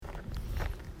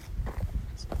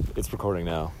It's recording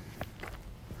now.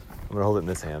 I'm going to hold it in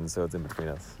this hand so it's in between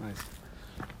us. Nice.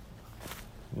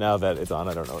 Now that it's on,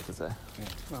 I don't know what to say. Yeah.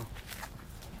 Well,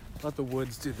 let the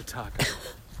woods do the talking.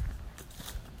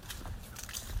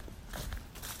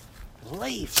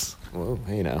 Leaves. Whoa,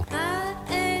 hey now. I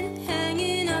ain't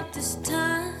hanging up this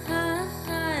time.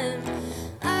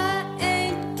 I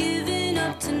ain't giving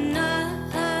up tonight.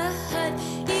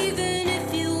 Even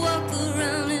if you walk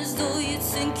around as though you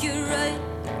think you're right.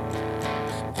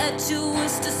 At your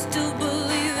worst, I still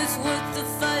believe it's worth the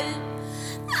fight.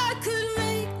 I could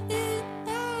make it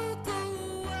all go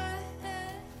away.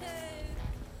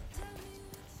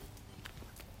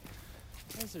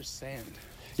 Why is there sand?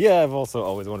 Yeah, I've also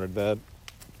always wondered that.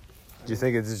 Do you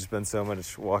think it's just been so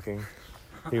much walking?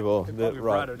 People They that probably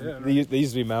brought it in, right? they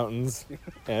used to be mountains,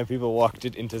 and people walked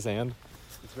it into sand.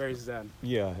 It's very zen.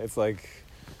 Yeah, it's like,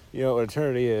 you know what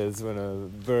eternity is when a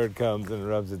bird comes and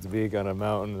rubs its beak on a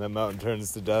mountain, and that mountain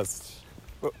turns to dust.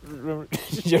 Remember,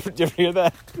 did you ever hear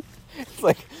that? It's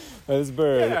like this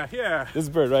bird. Yeah. This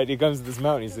bird, right? He comes to this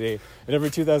mountain, you see, and every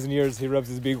 2,000 years he rubs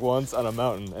his beak once on a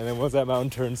mountain, and then once that mountain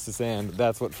turns to sand,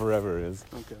 that's what forever is.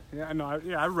 Okay. Yeah, I know.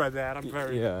 I read that. I'm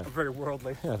very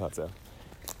worldly. Yeah, I thought so.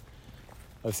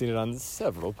 I've seen it on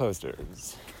several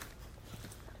posters.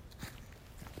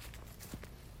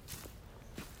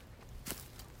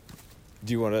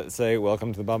 Do you want to say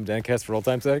welcome to the Bomb Dancast for old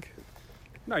time's sake?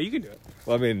 No, you can do it.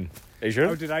 Well, I mean, are you sure?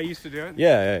 Oh, did I used to do it?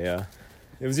 Yeah.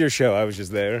 It was your show. I was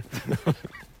just there.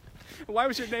 Why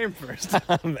was your name first?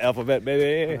 Alphabet,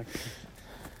 baby.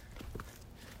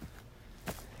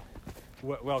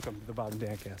 Welcome to the Bob and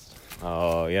Dan Cast.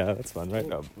 Oh, yeah, that's fun, right?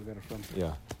 No. We got a friend.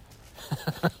 Yeah.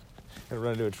 Gonna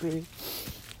run into a tree.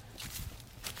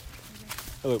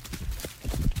 Hello.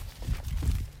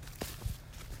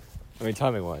 I mean,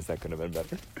 timing-wise, that could have been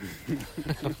better.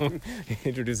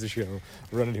 Introduce the show,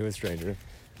 run into a stranger.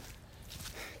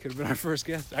 Could have been our first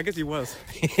guest. I guess he was.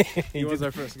 He was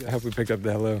our first guest. I hope we picked up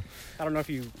the hello. I don't know if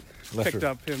you Left picked her.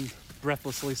 up him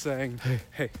breathlessly saying,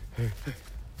 hey. Hey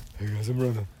guys, I'm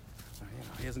running.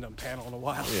 He hasn't done panel in a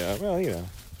while. Yeah, well, you know.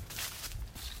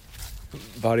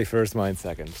 Body first, mind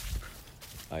second.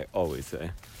 I always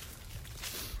say.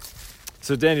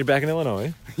 So, Dan, you're back in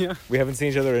Illinois. Yeah. We haven't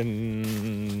seen each other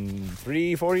in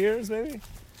 3-4 years, maybe?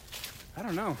 I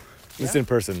don't know. At least in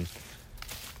person.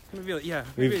 Maybe,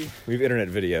 maybe. We've internet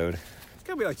videoed. It's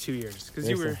gotta be like 2 years because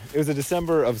you were. It was a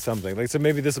December of something. Like, so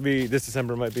maybe this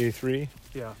December might be 3.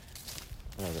 Yeah.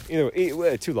 I don't know. Either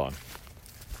way, too long.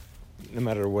 No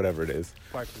matter whatever it is.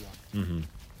 Quite too long. Mm-hmm.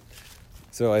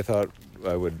 So I thought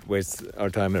I would waste our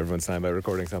time and everyone's time by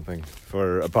recording something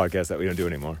for a podcast that we don't do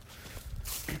anymore.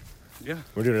 Yeah.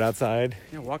 We're doing it outside,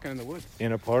 Yeah, walking in the woods.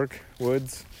 in a park,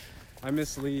 woods. I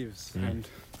miss leaves and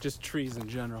just trees in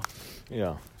general.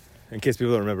 Yeah. In case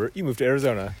people don't remember, you moved to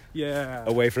Arizona, Yeah.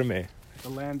 away from me. The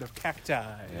land of cacti.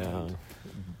 Yeah. And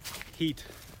heat.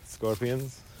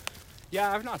 Scorpions.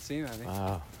 Yeah, I've not seen any.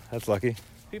 Wow, that's lucky.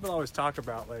 People always talk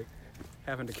about like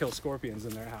having to kill scorpions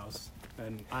in their house,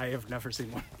 and I have never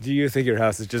seen one. Do you think your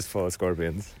house is just full of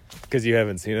scorpions? Because you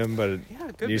haven't seen them, but Yeah,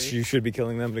 it could you, be. you should be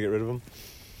killing them to get rid of them.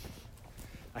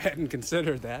 I hadn't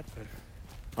considered that, but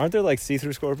Aren't there like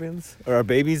see-through scorpions? Or are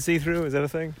babies see-through? Is that a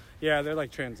thing? yeah, they're like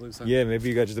translucent. Yeah, maybe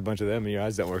you got just a bunch of them and your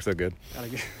eyes don't work so good. Gotta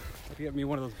get me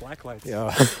one of those black lights.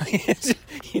 Yeah.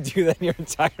 You do that in your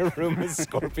entire room is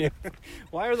scorpion.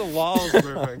 Why are the walls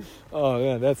moving? Oh,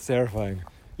 yeah, that's terrifying.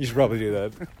 You should probably do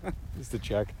that. Just to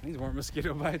check. These weren't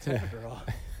mosquito bites after all.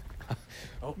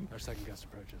 Oh, our second guest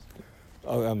approaches.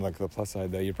 Oh, on like the plus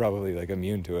side though, you're probably like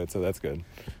immune to it, so that's good.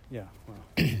 Yeah, well.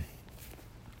 I'm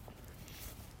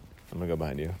gonna go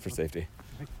behind you for safety.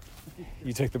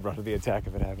 You take the brunt of the attack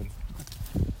if it happens.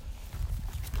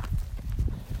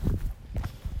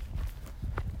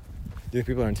 Do you think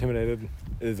people are intimidated?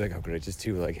 It's like, oh great, just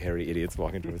two like hairy idiots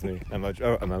walking towards me. I'm like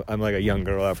a young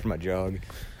girl out for my jog.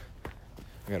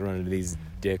 I gotta run into these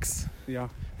dicks. Yeah. Or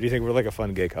do you think we're like a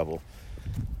fun gay couple?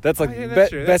 That's like Oh, yeah,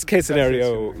 that's true. best case That's best case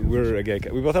scenario. scenario. We're a gay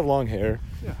couple. We both have long hair,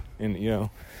 Yeah. and you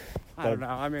know I don't know.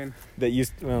 I mean, that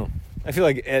used. Well, I feel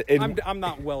like I'm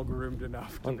not well groomed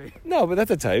enough to be. No, but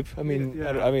that's a type. I mean, Yeah.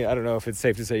 I don't know if it's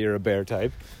safe to say you're a bear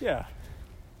type. Yeah.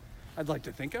 I'd like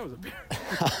to think I was a bear.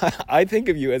 I think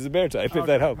of you as a bear type, if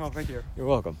that helps. Oh, thank you. You're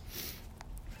welcome.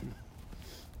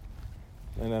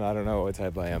 And then I don't know what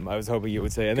type I am. I was hoping you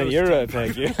would say, and then Ghost you're a type.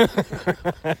 thank you.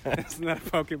 Isn't that a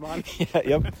Pokemon? Yeah,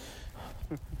 yep.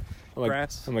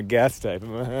 Grass. I'm a gas type.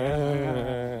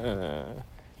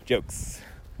 Jokes.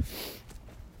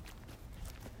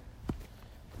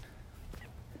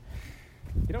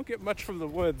 You don't get much from the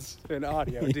woods in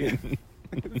audio, do you?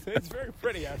 It's very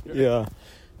pretty out here. Yeah.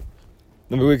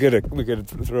 I mean, we could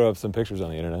throw up some pictures on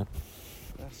the internet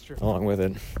That's true. along with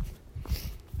it.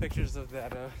 Pictures of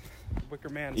that Wicker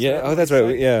Man. Yeah. set Oh, that's on right.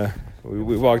 site. Yeah.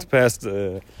 We walked past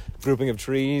a grouping of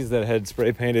trees that had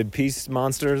spray painted peace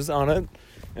monsters on it,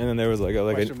 and then there was like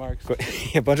Question marks.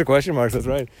 a bunch of question marks. That's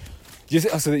right. Do you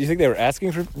so you think they were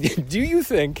asking for? Do you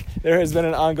think there has been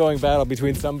an ongoing battle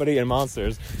between somebody and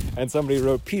monsters, and somebody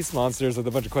wrote peace monsters with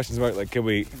a bunch of questions marks? Like, can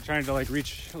we? I'm trying to like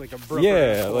reach like a broker.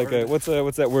 Yeah, like accord.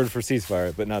 what's that word for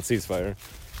ceasefire, but not ceasefire?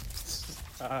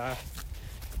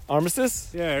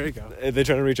 Armistice? Yeah, there you go. Are they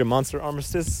trying to reach a monster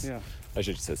armistice? Yeah. I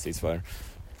should have said ceasefire.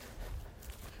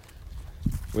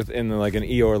 Within like an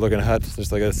Eeyore-looking hut,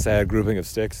 there's like a sad grouping of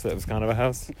sticks that was kind of a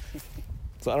house.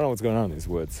 So I don't know what's going on in these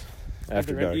woods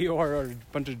after Either an dark. Eeyore or a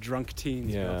bunch of drunk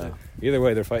teens. built Yeah. it. Either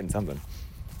way, they're fighting something,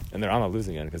 and they're on the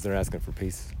losing end because they're asking for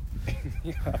peace.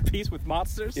 Yeah, peace with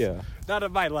monsters? Yeah. Not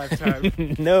in my lifetime.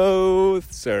 No,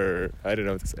 sir. I don't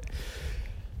know what to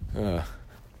say.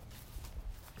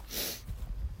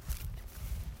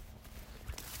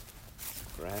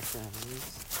 Grass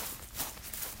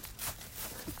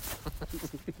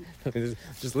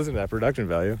just listen to that production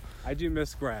value. I do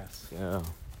miss grass. Yeah.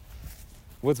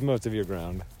 What's most of your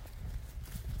ground?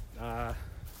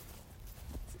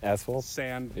 Asphalt?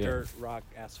 Sand, Yeah. dirt, rock,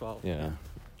 asphalt. Yeah.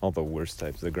 All the worst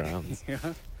types of grounds. Yeah.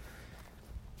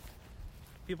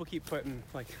 People keep putting,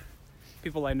 like,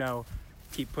 people I know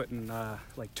keep putting,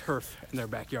 like, turf in their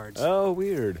backyards. Oh,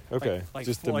 weird. Okay. Like,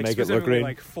 just to like make it look specifically, great.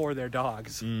 like, for their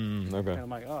dogs. Okay. And I'm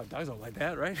like, oh, dogs don't like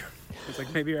that, right? It's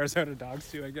like maybe Arizona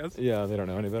dogs do, I guess. Yeah, they don't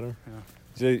know any better. Yeah.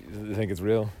 Do you think it's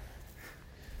real?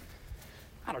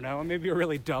 I don't know. Maybe a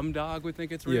really dumb dog would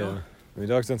think it's real. Yeah. I mean,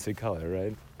 dogs don't see color,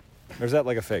 right? Or is that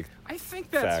like a fake? I think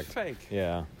that's Fact. fake.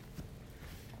 Yeah.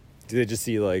 Do they just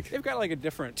see like They've got like a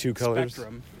different two colors?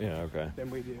 spectrum Yeah, okay. than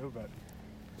we do, but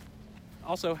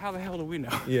also, how the hell do we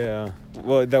know? Yeah.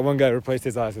 Well, that one guy replaced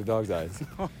his eyes with dog's eyes.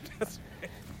 That's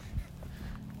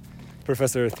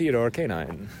Professor Theodore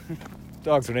Canine.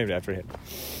 Dogs were named after him.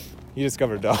 He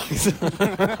discovered dogs.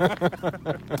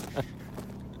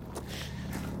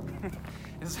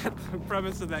 Is that the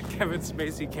premise of that Kevin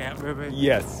Spacey cat movie?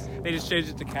 Yes. They just changed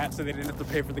it to cat so they didn't have to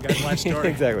pay for the guy's life story.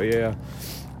 Exactly, yeah.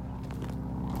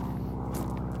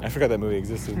 I forgot that movie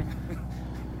existed.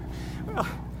 Well,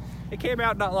 it came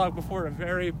out not long before a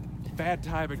very bad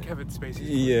time in Kevin Spacey's life.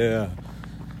 Yeah.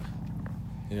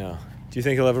 Yeah. Do you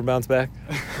think he'll ever bounce back?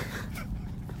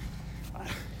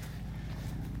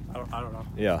 I don't know.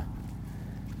 Yeah.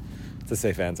 It's a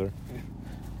safe answer.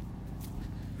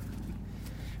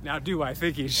 Now, do I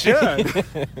think he should?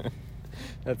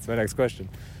 That's my next question.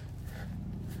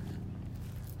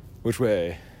 Which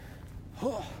way?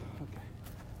 Okay.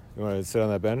 You want to sit on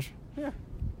that bench? Yeah.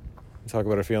 And talk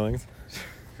about our feelings?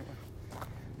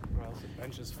 What else the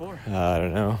bench is for? I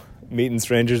don't know. Meeting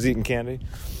strangers, eating candy.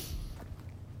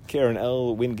 Karen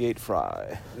L. Wingate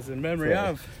Fry. It's in memory Yeah.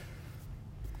 of.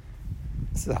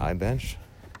 This is a high bench.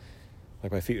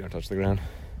 Like my feet don't touch the ground.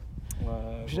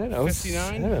 59?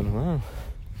 07. Wow.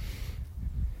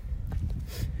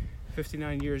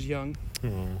 59 years young.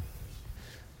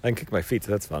 I can kick my feet,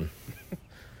 so that's fun.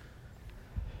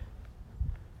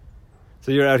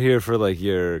 So you're out here for like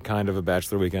your kind of a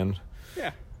bachelor weekend?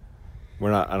 Yeah.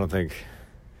 I don't think,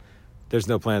 there's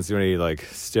no plans to do any like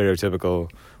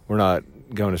stereotypical, we're not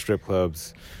going to strip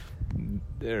clubs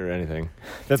or anything.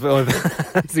 That's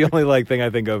the only like thing I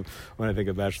think of when I think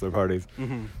of bachelor parties.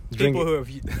 Mm-hmm. Drink- People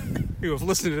who have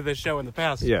listened to this show in the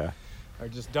past Yeah. are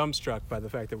just dumbstruck by the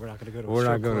fact that we're not going to go to a We're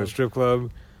not strip going to a club. strip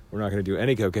club. We're not going to do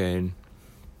any cocaine.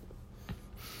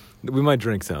 We might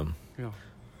drink some. Yeah.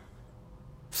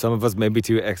 Some of us may be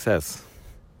to excess.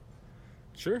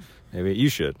 Sure. Maybe you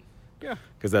should, Yeah.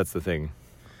 because that's the thing.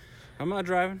 I'm not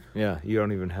driving. Yeah, you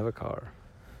don't even have a car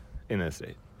in this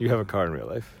state. You have a car in real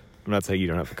life. I'm not saying you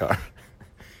don't have a car.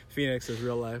 Phoenix is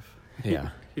real life. Yeah.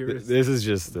 Here is This is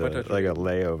just But like a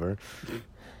layover.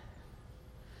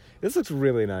 This looks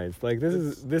really nice. Like this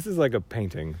is like a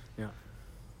painting. Yeah.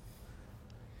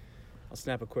 I'll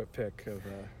snap a quick pic of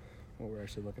what we're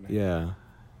actually looking at. Yeah.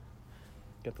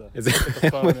 Get the, Is get it- the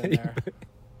phone in there.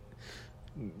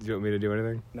 Do you want me to do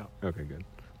anything? No. Okay, good.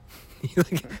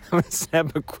 I'm gonna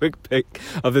snap a quick pic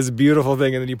of this beautiful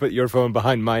thing, and then you put your phone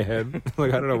behind my head.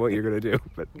 Like I don't know what you're gonna do,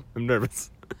 but I'm nervous.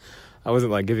 I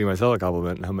wasn't like giving myself a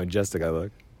compliment how majestic I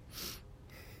look.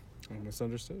 I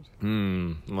misunderstood.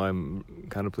 Well, I'm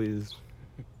kind of pleased.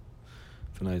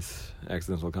 It's a nice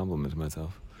accidental compliment to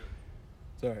myself.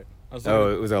 It's all right. I was Oh,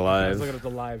 looking- it was a I was live. looking at the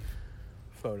live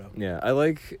photo. Yeah,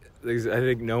 I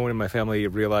think no one in my family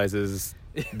realizes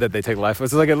that they take live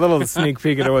photos. It's like a little sneak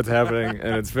peek into what's happening,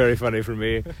 and it's very funny for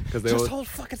me because they Just always, hold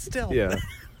fucking still. yeah.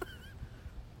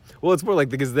 Well, it's more like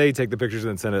because they take the pictures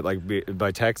and send it like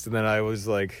by text, and then I was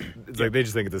like, it's like they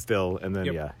just think it's a still, and then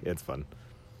yeah, it's fun.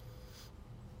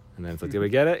 And then it's like, did we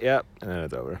get it? Yep. And then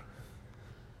it's over.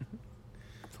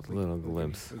 It's a little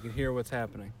glimpse. We can hear what's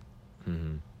happening.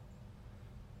 Mm-hmm.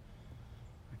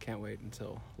 I can't wait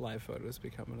until live photos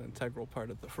become an integral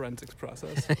part of the forensics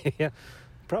process. Yeah,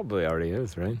 probably already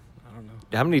is, right? I don't know.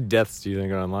 How many deaths do you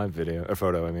think are on live video or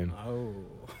photo? I mean, Oh,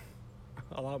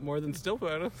 a lot more than still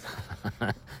photos.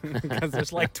 Because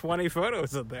there's like 20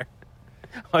 photos in there.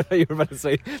 I thought you were about to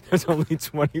say there's only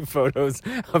 20 photos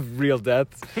of real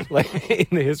deaths, like in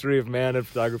the history of man and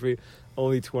photography.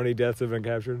 Only 20 deaths have been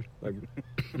captured, like,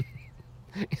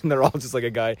 and they're all just like a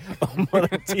guy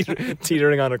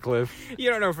teetering on a cliff. You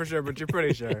don't know for sure, but you're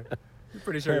pretty sure. You're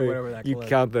pretty sure whatever that You clip.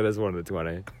 count that as one of the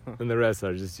 20, and the rest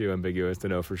are just too ambiguous to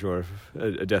know for sure if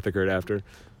a death occurred after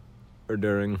or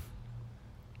during.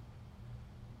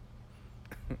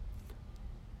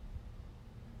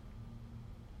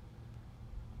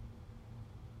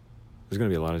 There's going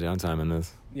to be a lot of downtime in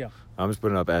this. Yeah. I'm just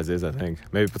putting it up as is, I think.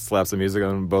 Maybe slap some music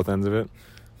on both ends of it.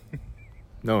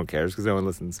 No one cares because no one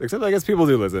listens. Except I guess people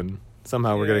do listen.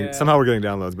 Somehow we're getting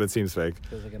downloads, but it seems fake.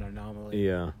 Feels like an anomaly.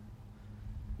 Yeah.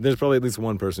 There's probably at least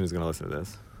one person who's going to listen to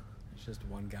this. It's just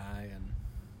one guy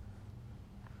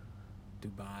in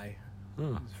Dubai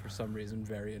Oh. who's for some reason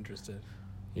very interested.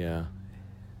 Yeah.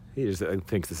 He just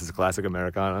thinks this is a classic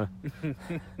Americana.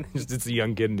 It's a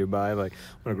young kid in Dubai. Like,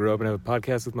 I'm going to grow up and have a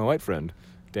podcast with my white friend,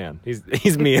 Dan.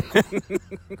 He's me.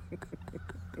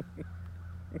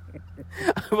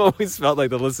 I've always felt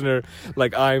like the listener,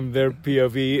 like I'm their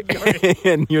POV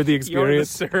and you're the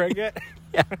experience. You're the surrogate?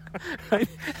 Yeah. Right?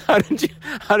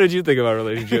 How did you think of our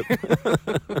relationship?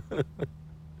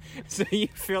 So you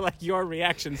feel like your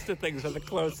reactions to things are the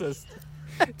closest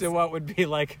to what would be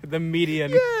like the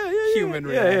median human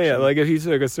reaction. Yeah. Like if you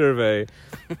took a survey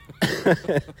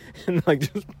and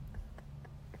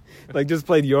just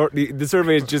played the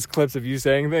survey is just clips of you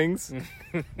saying things.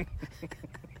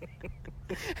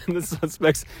 And the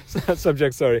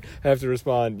subjects, have to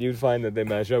respond. You'd find that they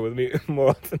match up with me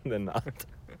more often than not.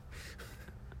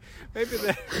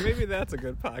 Maybe that's a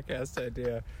good podcast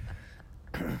idea.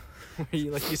 Where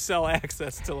you sell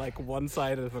access to like one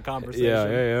side of a conversation.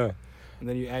 Yeah. And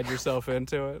then you add yourself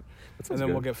into it. And then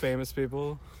we'll get famous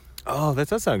people. Oh, that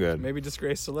does sound good. Maybe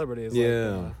disgraced celebrities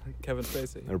like Kevin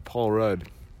Spacey. Or Paul Rudd.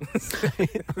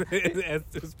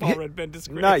 Has Paul Rudd been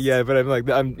disgraced? Not yet, but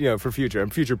I'm for future.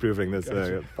 I'm future-proofing this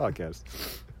podcast.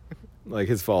 Like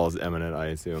his fall is imminent, I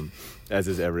assume, as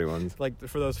is everyone's. Like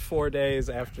for those 4 days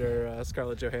after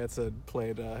Scarlett Johansson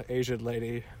played Asian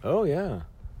lady. Oh yeah.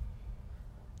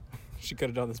 She could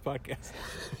have done this podcast.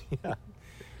 Yeah.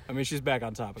 I mean, she's back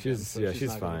on top again. She's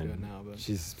not fine. Do it now, but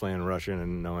She's playing Russian,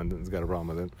 and no one's got a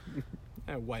problem with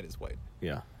it. White is white.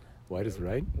 Yeah. White is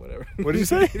right? Whatever. What did you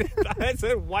say? I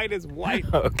said white is white.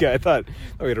 Okay, I thought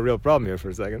we had a real problem here for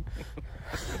a second.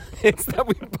 It's that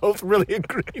we both really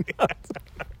agree on.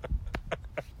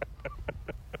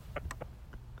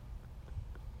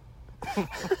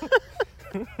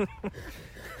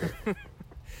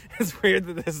 It's weird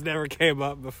that this never came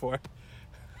up before.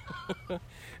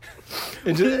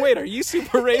 Wait, are you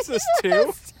super racist too?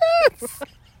 Yes.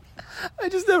 I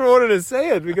just never wanted to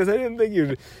say it because I didn't think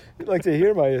you'd like to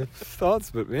hear my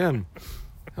thoughts, but man.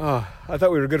 Oh, I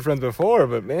thought we were good friends before,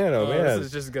 but man, man. This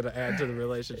is just going to add to the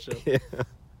relationship. Yeah.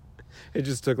 It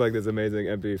just took like this amazing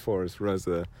empty force for us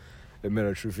to admit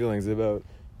our true feelings about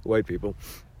white people.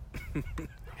 They're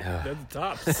the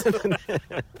tops.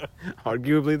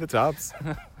 Arguably the tops.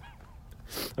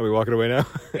 Are we walking away now?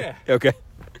 Yeah. Okay.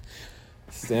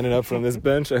 Standing up from this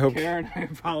bench, I hope. Karen, I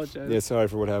apologize. Yeah, sorry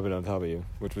for what happened on top of you,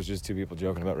 which was just two people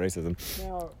joking about racism.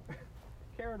 Now,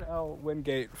 Karen L.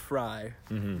 Wingate Fry.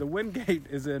 Mm-hmm. The Wingate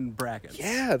is in brackets.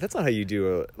 Yeah, that's not how you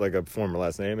do a former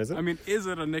last name, is it? I mean, is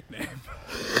it a nickname?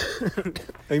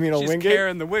 You mean a She's Wingate?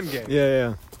 Karen the Wingate.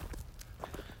 Yeah.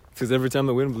 Because every time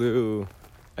the wind blew,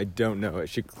 I don't know. Is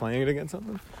she clanging against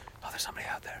something? Oh, there's somebody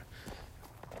out there.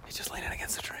 He's just leaning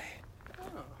against a tree.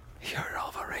 Oh. He heard all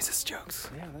of our racist jokes.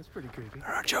 Yeah, that's pretty creepy. There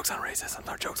are jokes on racism.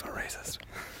 Our jokes are racist.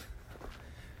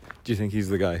 Do you think he's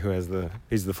the guy who has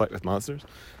he's the fight with monsters?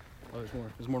 Oh, there's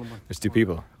more. There's more than one. There's two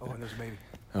people. Oh, and there's a baby.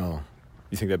 Oh.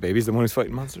 You think that baby's the one who's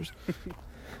fighting monsters?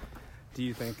 Do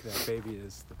you think that baby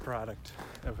is the product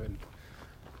of an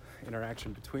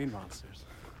interaction between monsters?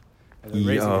 And then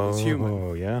raising it as human?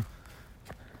 Oh, yeah.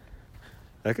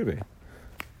 That could be.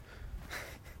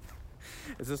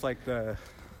 Is this like the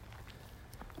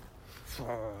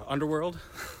Underworld?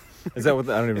 Is that what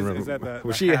I don't even remember. Is that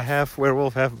was she a half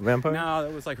werewolf, half vampire? No,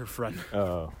 that was like her friend.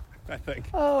 Oh. I think.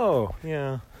 Oh,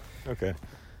 yeah. Okay.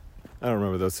 I don't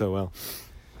remember those so well.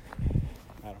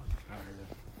 I don't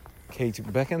either. Kate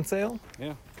Beckinsale?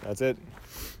 Yeah. That's it.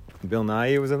 Bill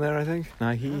Nighy was in there, I think.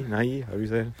 Nighy, how do you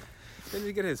say it? Didn't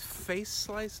he get his face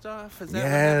sliced off? Is that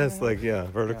Yes, what like, yeah,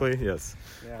 vertically, yes.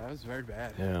 Yeah, that was very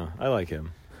bad. Yeah, I like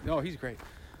him. No, he's great.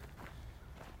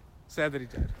 Sad that he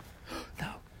died.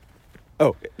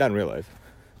 Oh, not in real life.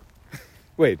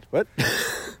 Wait, what?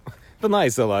 Bill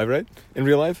Nighy's still alive, right? In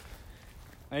real life?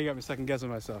 Now you got me second guessing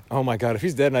myself. Oh my god, if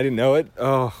he's dead and I didn't know it,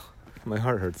 oh, my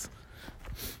heart hurts.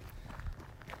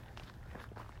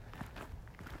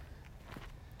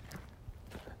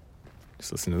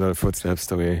 Just listen to the footsteps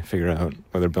till we figure out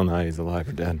whether Bill Nighy is alive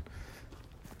or dead.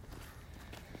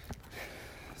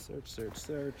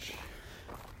 Search.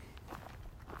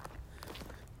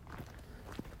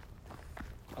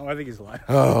 Oh, I think he's alive.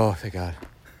 Oh, thank God.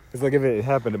 It's like if it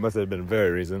happened, it must have been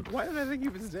very recent. Why did I think he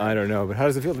was dead? I don't know, but how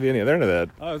does it feel to be on the other end of that?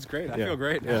 Oh, it's great. I Yeah. feel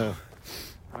great Yeah.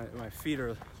 now. My feet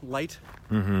are light.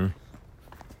 Mm-hmm.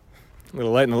 A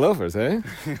little light in the loafers, eh?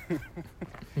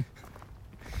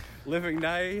 Living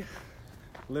night,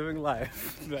 living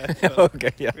life.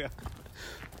 Okay, yeah. Yeah.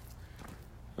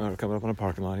 Oh, we're coming up on a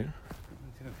parking lot here.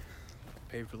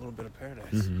 Paved a little bit of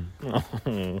paradise.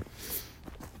 Mm-hmm.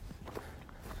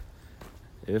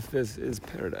 If this is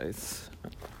paradise,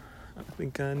 I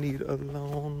think I need a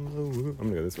lawnmower. I'm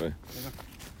gonna go this way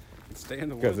Stay in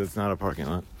the because woods. it's not a parking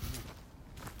lot.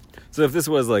 So if this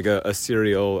was like a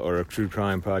serial or a true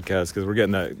crime podcast, because we're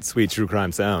getting that sweet true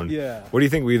crime sound. Yeah. What do you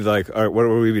think we'd like? Or what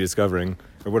would we be discovering,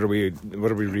 or what are we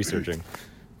researching,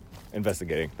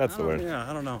 investigating? That's the word. Yeah,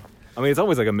 I don't know. I mean, it's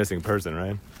always like a missing person,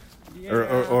 right? Yeah.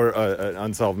 Or an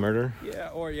unsolved murder. Yeah,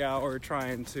 or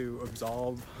trying to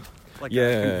absolve like Yeah.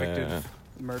 a convicted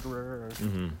murderer. Or...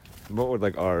 Mm-hmm. What would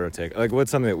like our take? Like, what's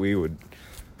something that we would?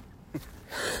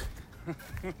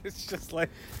 It's just like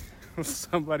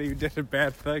somebody who did a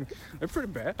bad thing. They're pretty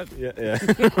bad. Yeah.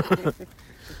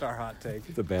 Just our hot take.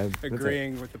 It's a bad.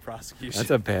 Agreeing with the prosecution.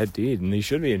 That's a bad deed, and he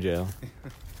should be in jail.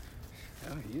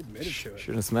 Oh, he admitted to it.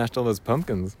 Should have smashed all those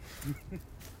pumpkins.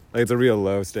 Like, it's a real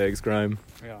low stakes crime,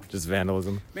 Yeah. just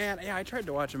vandalism. Man, yeah, I tried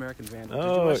to watch American Vandal. Did you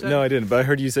Oh watch that? no, I didn't. But I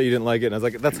heard you say you didn't like it, and I was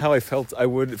like, that's how I felt. I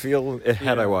would feel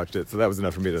had I Yeah. watched it. So that was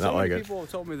enough for me to So not like many it. people have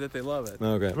told me that they love it.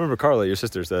 Okay, I remember Carla, your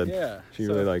sister, said Yeah. she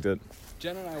so really liked it.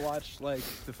 Jen and I watched like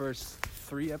the first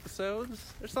 3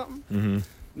 episodes or something. Mm-hmm.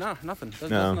 No, nothing.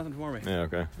 Does No. nothing for me. Yeah.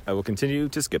 Okay. I will continue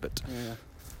to skip it. Yeah.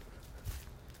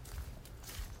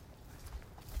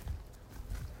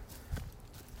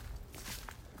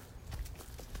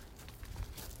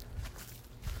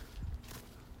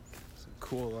 Some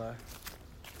cool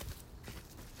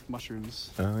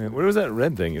mushrooms. Oh yeah. What was that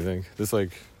red thing? You think this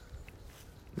like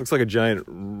looks like a giant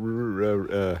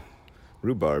rhubarb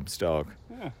stalk?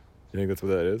 Yeah, You think that's what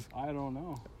that is? I don't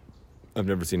know. I've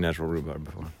never seen natural rhubarb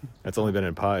before. That's only been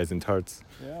in pies and tarts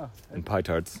Yeah, and pie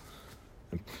tarts.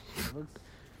 it looks.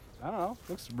 I don't know.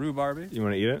 Looks rhubarby. You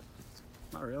want to eat it?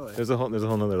 Not really. There's a whole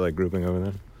nother like grouping over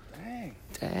there. Dang.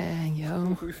 Dang,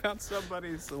 yo. We found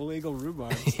somebody's illegal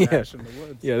rhubarb Yeah. stash in the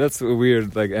woods. Yeah, that's a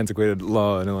weird, like, antiquated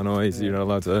law in Illinois. So you're not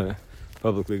allowed to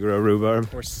publicly grow rhubarb.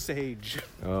 Or sage.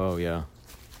 Oh yeah, well,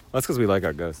 that's because we like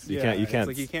our ghosts. You can't. It's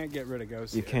like you can't get rid of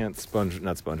ghosts. You here. can't smudge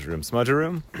room. Smudge a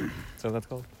room. Is that what that's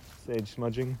called? Sage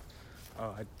smudging.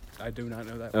 Oh, I do not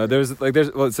know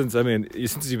that. Since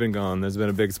you've been gone, there's been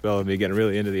a big spell of me getting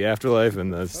really into the afterlife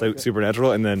and the Okay.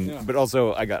 supernatural, and then, Yeah. but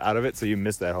also I got out of it, so you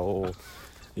missed that whole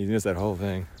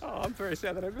thing. Oh, I'm very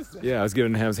sad that I missed that. Yeah, I was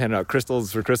handing out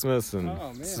crystals for Christmas and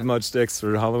Oh, man. smudge sticks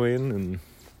for Halloween, and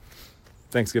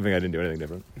Thanksgiving I didn't do anything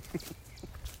different.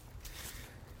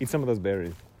 Eat some of those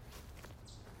berries.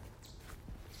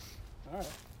 All right.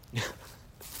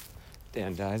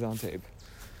 Dan dies on tape.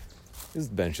 These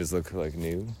benches look like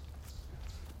new.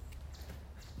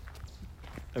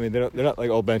 I mean, they're not like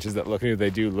old benches that look new. They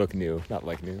do look new, not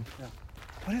like new. Yeah.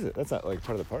 What is it? That's not like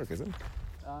part of the park, is it? Is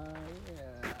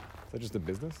Yeah. that just a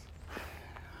business?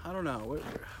 I don't know.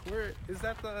 Where is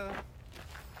that?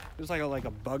 There's like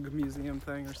a bug museum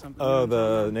thing or something. Oh, You know what I'm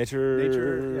the talking nature. about?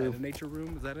 nature. Yeah, the nature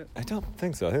room. Is that it? I don't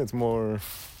think so. I think it's more.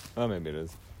 Oh, maybe it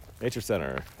is. Nature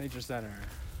Center. Nature center.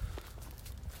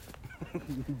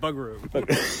 Bug room.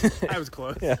 I was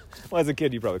close. Yeah. Well, as a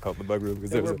kid, you probably called it the bug room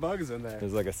because There were bugs in there.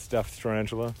 there's like a stuffed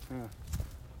tarantula. Yeah.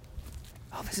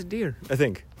 Oh, there's a deer. I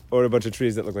think, or a bunch of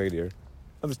trees that look like a deer.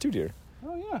 Oh, there's 2 deer.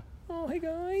 Oh yeah. Oh, hey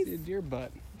guys. See a deer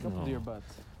butt. A couple Oh. deer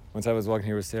butts. Once I was walking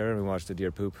here with Sarah, and we watched a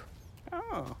deer poop.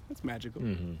 Oh, that's magical.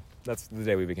 Mm-hmm. That's the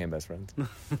day we became best friends.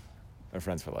 Or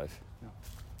friends for life. No.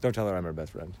 Don't tell her I'm her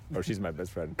best friend, or she's my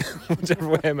best friend. Whichever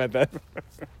way I meant that.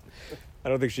 I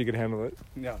don't think she could handle it.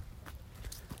 Yeah.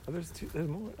 Oh, there's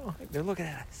more. Oh, they're looking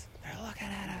at us. They're looking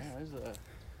at us. Yeah, there's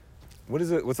What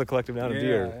is it? What's a collective noun of Yeah,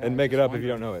 deer? yeah, And make it just up if you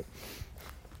don't wondering. know it.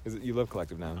 Is it you love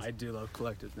collective nouns? I do love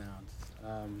collective nouns.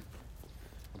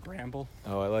 A bramble.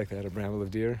 Oh, I like that. A bramble of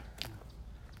deer.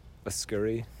 A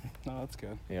scurry. Oh, that's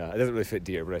good. Yeah, it doesn't really fit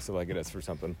deer, but I still like it as for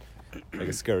something. Like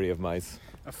a scurry of mice.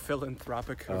 A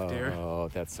philanthropic of deer. Oh,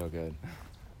 that's so good.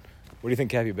 What do you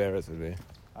think capybaras would be?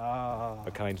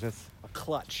 A kindness? A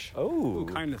clutch. Oh. Ooh,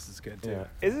 kindness is good too. Yeah.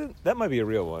 Isn't that might be a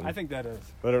real one? I think that is.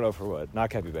 But I don't know for what.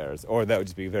 Not capybaras. Or that would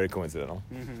just be very coincidental.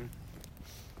 Mm-hmm.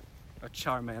 A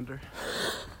Charmander.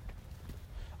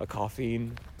 A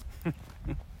coffin.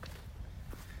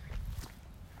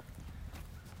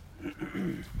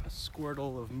 A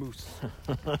Squirtle of moose.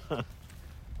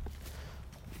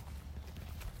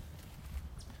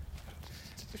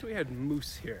 Wish we had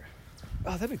moose here.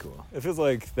 Oh, that'd be cool. It feels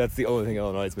like that's the only thing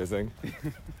Illinois is missing.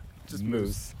 Just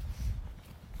moose.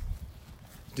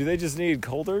 Do they just need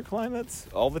colder climates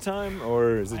all the time?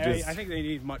 Or is it just... I think they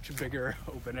need much bigger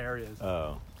open areas.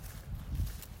 Oh.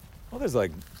 Well, there's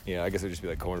like... Yeah, I guess it would just be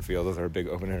like cornfield. Those are big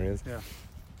open areas. Yeah.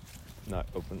 Not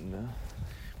open...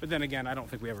 But then again, I don't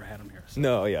think we ever had them here. So.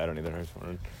 No, yeah, I don't either. I was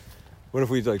wondering. What if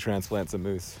we like transplant some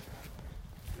moose?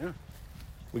 Yeah.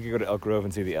 We could go to Elk Grove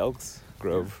and see the elks.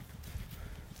 Grove.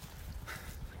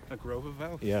 A grove of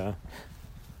elks? Yeah.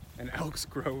 An elk's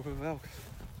grove of elks.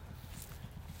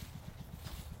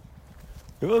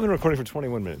 We've only been recording for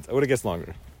 21 minutes. I would have guessed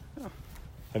longer. Oh. How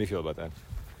do you feel about that?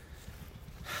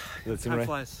 Does that seem Time right?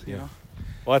 flies, you Yeah. know.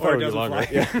 Well, I thought Or it it would be doesn't longer.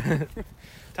 fly. Yeah.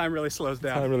 Time really slows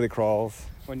down Time really crawls.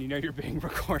 when you know you're being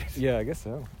recorded. Yeah, I guess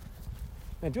so.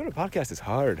 Man, doing a podcast is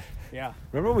hard. Yeah.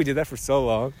 Remember when we did that for so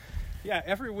long? Yeah,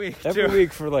 every week. Every too.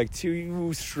 week for like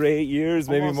 2 straight years,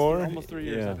 maybe Almost- more. Almost 3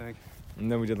 years, Yeah. I think.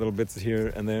 And then we did little bits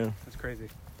here and there. That's crazy.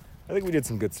 I think we did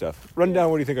some good stuff. Run down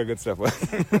what do you think our good stuff was.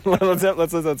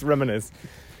 let's reminisce.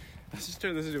 Let's just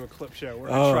turn this into a clip show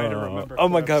where I try to remember. Oh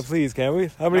my God, clips. please, can we?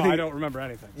 How No, many I things? don't remember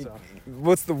anything. So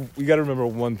We got to remember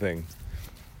one thing.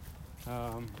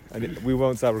 um, We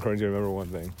won't stop recording to remember one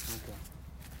thing. okay.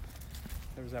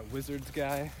 There was that wizards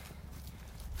guy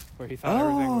where he thought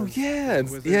everything Oh was yeah,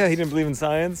 wizards. yeah. He didn't believe in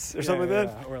science or Yeah, something like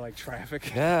yeah, or like traffic.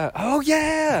 that. Yeah. Oh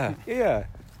yeah, yeah.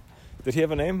 Did he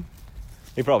have a name?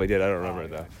 He probably did. I don't remember Oh, it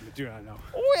though. yeah, I do not know.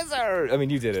 Wizard. I mean,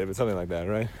 you did it, but something like that,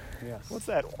 right? Yes. What's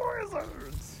that?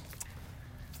 Wizards.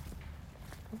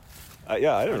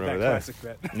 Yeah, I didn't Like remember that that. classic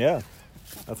bit. Yeah,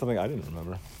 that's something I didn't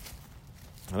remember.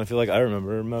 And I feel like I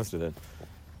remember most of it.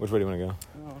 Which way do you want to go?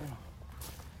 Oh, no.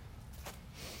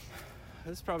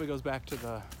 This probably goes back to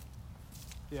the.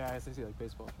 Yeah, I see like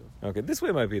baseball field. Okay, this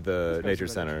way might be the Let's go nature to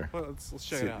the- center. Well, let's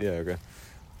check See- it out. Yeah, okay.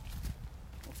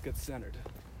 Let's get centered.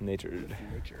 Natured.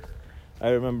 Nature. I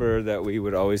remember that we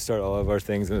would always start all of our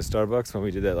things in a Starbucks when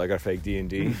we did that, like our fake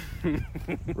D&D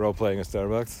role playing a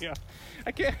Starbucks. Yeah,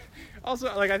 I can't.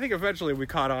 Also, like I think eventually we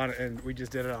caught on and we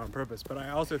just did it on purpose. But I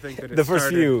also think that it The first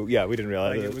started, few, yeah, we didn't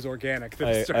realize like it. it was organic. That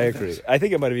it I started agree. this. I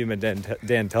think it might have even been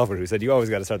Dan Telford who said, "You always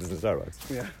got to start this in Starbucks."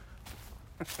 Yeah.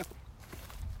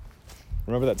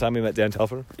 Remember that time we met Dan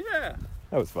Telford? Yeah.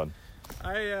 That was fun.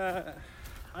 I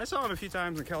saw him a few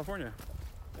times in California.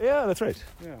 Yeah, that's right.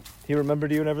 Yeah, He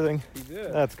remembered you and everything. he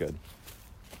did. That's good.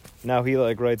 Now he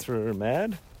like writes for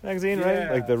Mad magazine, right?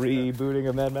 Yeah, Like the that's right. rebooting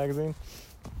of Mad magazine.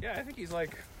 Yeah, I think he's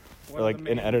like one Like of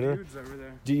the an main editor? dudes over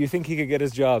there. Do you think he could get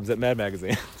his jobs at Mad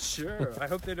magazine? Sure. I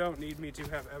hope they don't need me to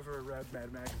have ever read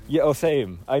Mad Magazine. Yeah, oh,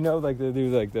 same. I know, like, they do,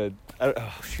 like,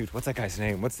 oh, shoot, what's that guy's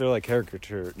name? What's their, like,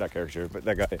 caricature? Not caricature, but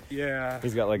that guy. Yeah.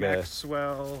 He's got, like,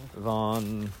 Maxwell.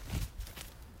 Vaughn.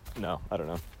 No, I don't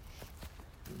know.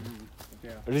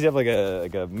 Yeah. Or does he have, like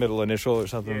a middle initial or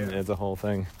something? Yeah. It's a whole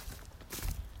thing.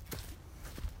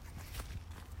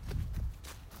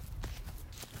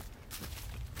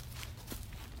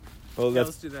 Well, Yeah, that's,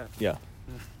 let's do that. yeah.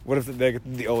 What if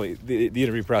the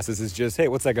interview process is just, hey,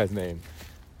 what's that guy's name?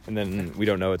 And then we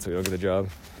don't know it, so we don't get the job.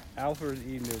 Alfred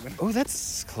E. Newman. Oh,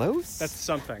 that's close. That's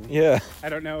something. Yeah. I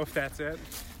don't know if that's it,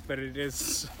 but it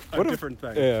is a What if- different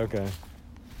thing. Yeah, okay.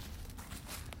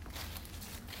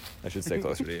 I should stay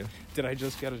closer to you. Did I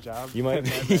just get a job? You might at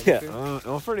Mad be. Yeah.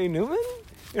 Magazine? Alfred E. Newman?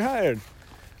 You're hired.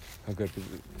 Oh, good.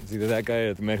 It's either that guy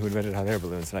or the man who invented hot air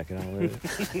balloons, and I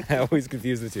can I always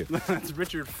confuse the two. That's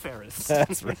Richard Ferris.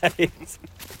 That's right.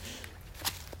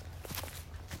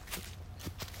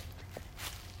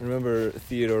 Remember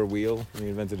Theodore Wheel when he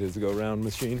invented his go-round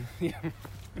machine? Yeah.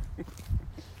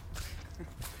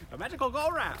 A magical go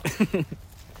round.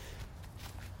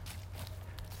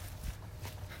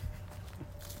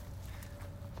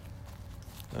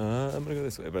 I'm gonna go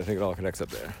this way, but I think it all connects up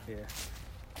there. Yeah.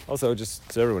 Also,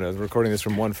 just so everyone knows, I'm recording this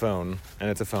from one phone, and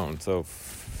it's a phone, so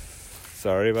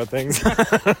sorry about things.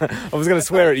 I was gonna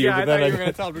swear at you, Yeah, but I then thought you were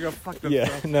gonna tell them to go fuck yeah,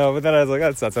 themselves. no, but then I was like,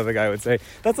 that's not something I would say.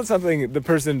 That's not something the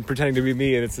person pretending to be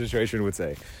me in its situation would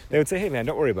say. They would say, hey man,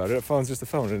 don't worry about it. A phone's just a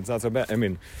phone and it's not so bad. I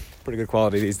mean, pretty good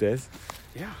quality these days.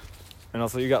 Yeah. And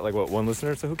also you got like, what, one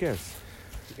listener, so who cares?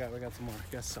 We got some more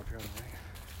guests up here on the way.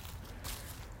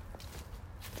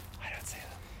 I don't say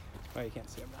that. Oh, you can't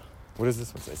see them now. What does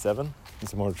this one say, 7?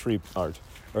 It's some more tree art.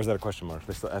 Or is that a question mark?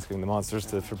 They're still asking the monsters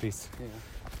for peace. Yeah.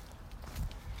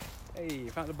 Hey, you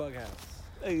found a bug house.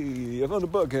 Hey, I found a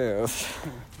bug house.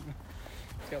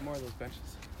 It's got more of those benches.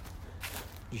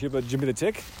 You hear about Jimmy the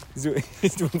Tick?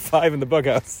 He's doing 5 in the bug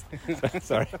house.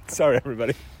 Sorry,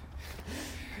 everybody.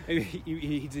 Maybe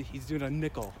he's doing a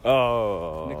nickel.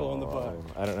 Oh. Nickel in the bug.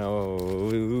 I don't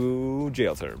know.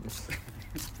 Jail terms.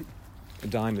 A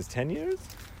dime is 10 years?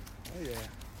 Oh, yeah.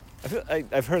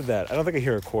 I've heard that. I don't think I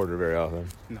hear a quarter very often.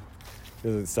 No. It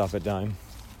doesn't stop at dime.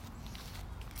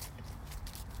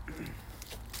 Do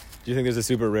you think there's a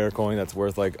super rare coin that's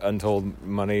worth like untold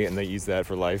money and they use that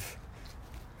for life?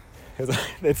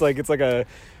 It's like a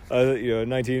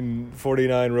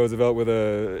 1949 Roosevelt with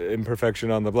a imperfection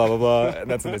on the blah blah blah, and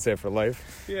that's what they say for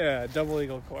life. Yeah, double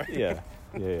eagle coin. Yeah.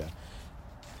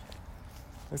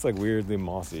 It's like weirdly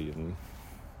mossy and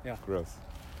gross.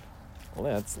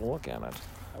 Let's look at it.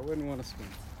 I wouldn't want to swim.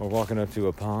 We're walking up to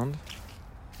a pond.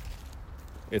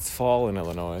 It's fall in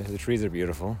Illinois. The trees are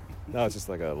beautiful. Now it's just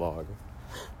like a log.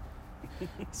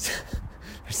 There's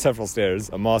several stairs,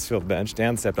 a moss-filled bench.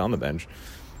 Dan stepped on the bench.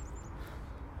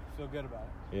 Feel good about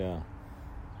it. Yeah.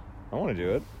 I want to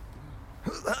do it.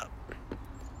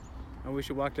 And we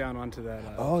should walk down onto that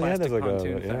Oh, yeah, plastic there's like a-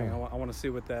 pontoon thing. yeah. I want to see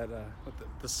what that what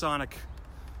the sonic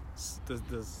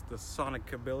the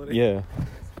sonic ability. Yeah.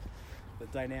 The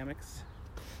dynamics.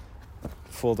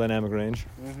 Full dynamic range.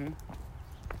 Mm-hmm.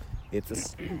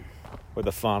 It's what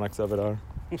the phonics of it are.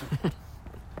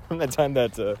 From that time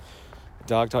that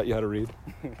dog taught you how to read.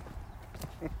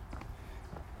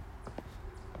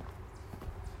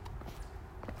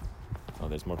 Oh,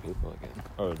 there's more people again.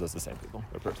 Or those the same people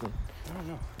or person? I don't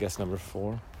know. Guess number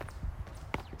 4.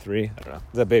 3? I don't know.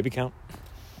 Does that baby count?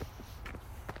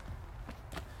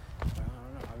 I don't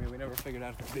know. I mean, we never figured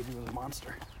out if the baby was a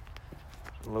monster.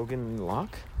 Logan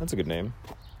Locke? That's a good name.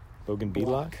 Logan B.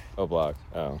 Block. Locke? Oh, Block.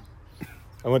 Oh.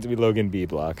 I want it to be Logan B.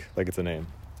 Block, like it's a name.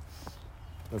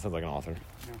 That sounds like an author.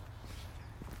 Yeah.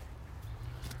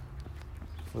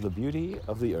 For the beauty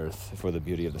of the earth, for the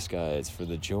beauty of the skies, for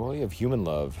the joy of human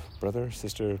love, brother,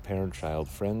 sister, parent, child,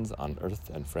 friends on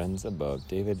earth and friends above.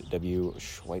 David W.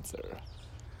 Schweitzer.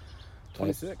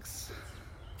 26.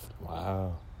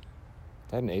 Wow.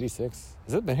 Died in 86.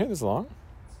 Has it been here this long?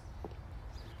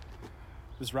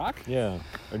 This rock? Yeah.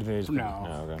 Or do you think it's No.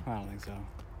 Oh, okay. I don't think so.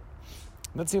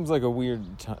 That seems like a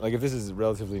weird time. Like, if this is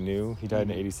relatively new, he died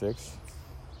in 86.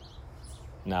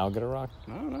 Now get a rock?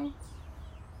 I don't know.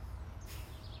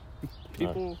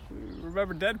 People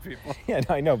remember dead people. Yeah,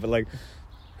 no, I know, but like,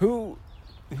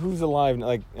 who's alive?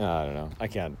 Like, I don't know. I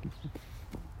can't.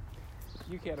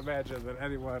 You can't imagine that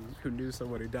anyone who knew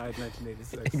someone who died in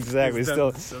 1986 Exactly, is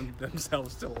still-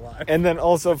 themselves still alive. And then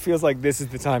also feels like this is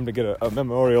the time to get a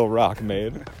memorial rock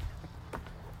made.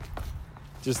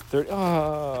 Just 30.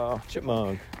 Oh,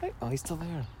 chipmunk. Hey, oh, he's still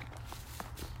there.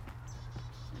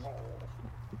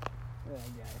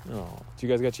 Oh, do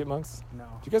you guys got chipmunks? No. Do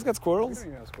you guys got We squirrels? don't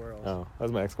even have squirrels. Oh, that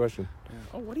was my next question. Yeah.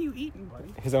 Oh, what are you eating,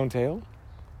 buddy? His own tail?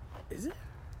 Is it?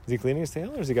 Is he cleaning his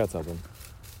tail, or has he got something?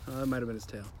 That might have been his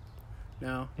tail.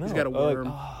 No, No. he's got a worm.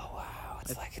 Oh, wow.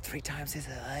 It's like 3 times his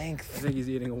I length. think he's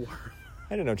eating a worm.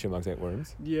 I didn't know chipmunks ate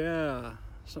worms. Yeah.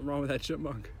 Something wrong with that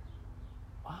chipmunk.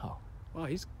 Wow. Wow,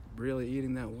 he's really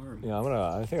eating that worm. Yeah,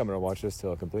 I think I'm gonna watch this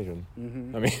till completion.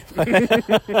 Mm-hmm. I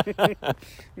mean,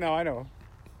 No, I know.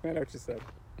 I know what you said.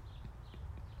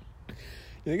 you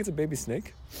think it's a baby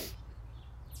snake?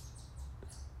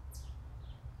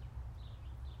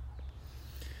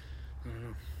 I don't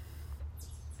know.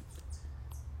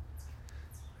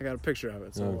 I got a picture of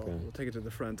it, so Okay. we'll take it to the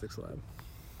forensics lab.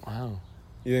 Wow.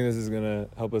 You think this is gonna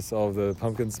help us solve the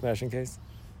pumpkin smashing case?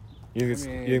 You think,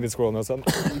 I mean- you think the squirrel knows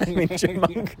something? I mean,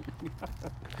 chipmunk.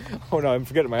 Oh no, I'm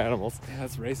forgetting my animals. Yeah,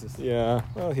 that's racist. Yeah.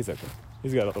 Well, he's okay.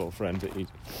 He's got a little friend to eat.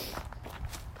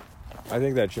 I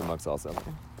think that chipmunk saw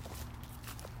something.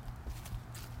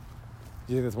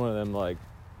 Do you think it's one of them like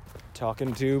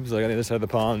talking tubes, like on the other side of the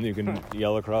pond? You can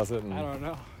yell across it and I don't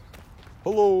know.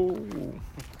 hello.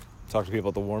 Talk to people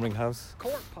at the warming house.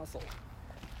 Court puzzle.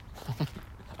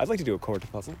 I'd like to do a court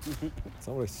puzzle. That's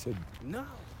not what I said. No.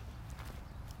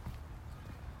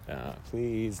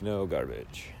 Please, no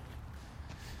garbage.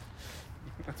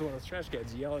 That's what those trash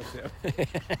cans yelling to.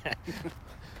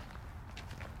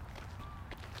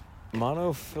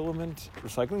 monofilament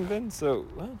recycling bin. So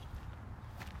what?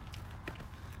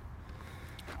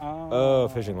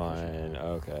 Fishing line.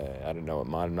 Okay, I didn't know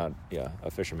what I'm not a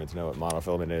fisherman to know what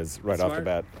monofilament is right off the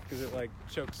bat. Because it like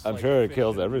chokes. I'm like, sure it fish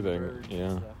kills and everything. birds and Yeah.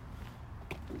 stuff.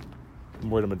 I'm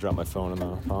worried I'm gonna drop my phone in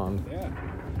the pond. Yeah.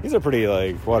 These are pretty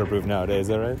like waterproof nowadays, is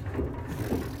that right?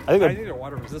 I think they're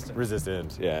water resistant.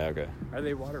 Resistant. Yeah. Okay. Are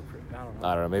they waterproof? I don't know.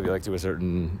 I don't know. Maybe like to a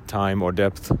certain time or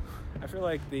depth. I feel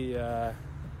like the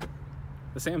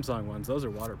Samsung ones, those are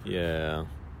waterproof. Yeah.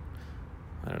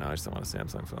 I don't know. I just don't want a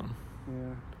Samsung phone.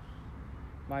 Yeah.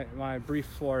 My brief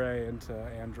foray into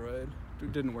Android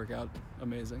didn't work out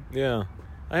amazing. Yeah.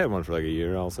 I had one for like a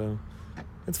year also.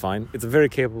 It's fine. It's a very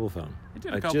capable phone. I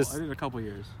did a couple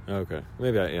years. Okay.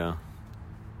 Maybe yeah.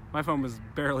 My phone was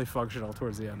barely functional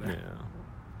towards the end there. Yeah.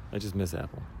 I just miss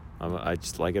Apple. I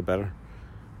just like it better.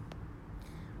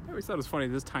 I always thought it was funny,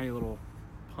 this tiny little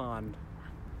pond,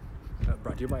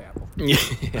 brought to you by Apple,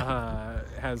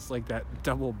 has like that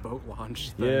double boat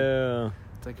launch thing. Yeah.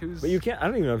 It's like who's... But you can't, I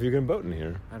don't even know if you can boat in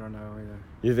here. I don't know either.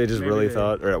 Yeah, they just Maybe really they-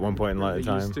 thought, or at one point in they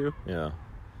time. used to. Yeah.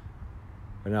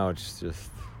 But now it's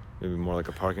just maybe more like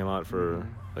a parking lot for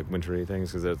like wintry things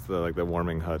because it's like the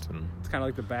warming hut and It's kind of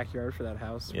like the backyard for that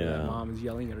house where Yeah. that mom is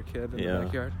yelling at her kid in Yeah. the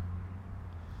backyard.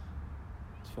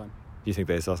 It's fun. Do you think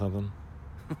they saw something?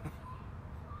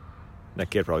 That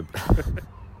kid probably.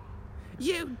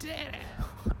 You did it!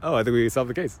 Oh, I think we solved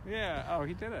the case. Yeah, oh,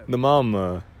 he did it. The mom.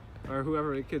 Or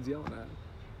whoever the kid's yelling at.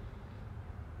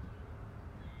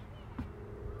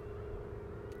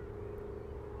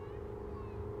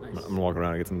 I'm Nice. gonna walk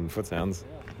around and get some foot sounds.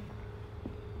 Yeah.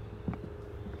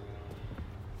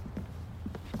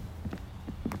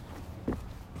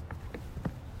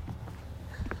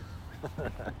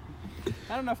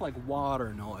 I don't know if like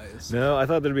water noise. No, I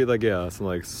thought there'd be like some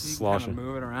like You can sloshing. kind of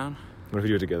move it around. What if we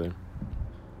do it together?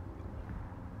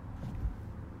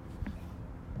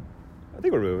 I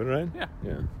think we're moving, right? Yeah.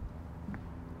 Yeah.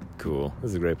 Cool.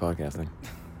 This is great podcasting.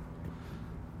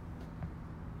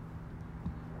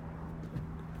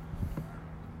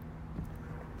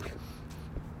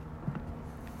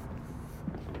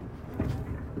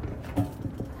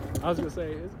 I was gonna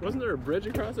say, wasn't there a bridge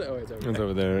across it? Oh, it's over It's there.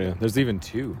 over there, yeah. There's even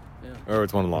two. Yeah. Or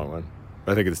it's one long one.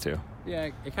 I think it's two. Yeah,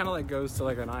 it kind of like goes to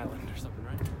like an island or something,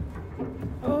 right?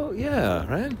 Oh, yeah,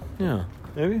 right? Yeah.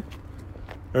 Maybe?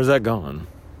 Or is that gone?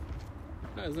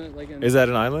 No, isn't it like in... Is that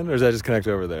an island or does that just connect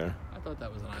over there? I thought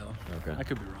that was an island. Okay. I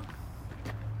could be wrong.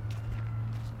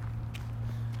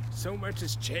 So much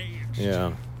has changed.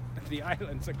 Yeah. The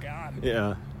islands are gone.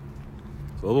 Yeah.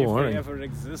 Global If warming. they ever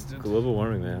existed. Global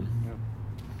warming, man. Yeah.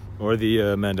 Or the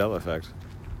Mandela effect.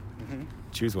 Mm-hmm.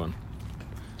 Choose one.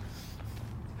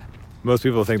 Most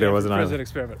people think there was an island.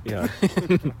 Experiment. Yeah. I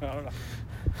don't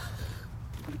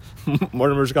know.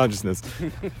 Mortimer's consciousness.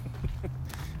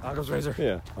 Occam's razor.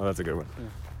 Yeah. Oh, that's a good one. Yeah.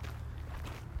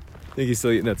 Think he's still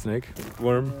eating that snake?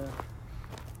 Worm?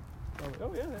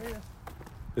 Oh yeah, there you go.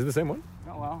 Is it the same one?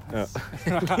 Oh well. Oh.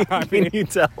 I Can mean, you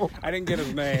tell? I didn't get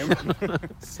his name,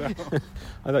 so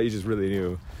I thought you just really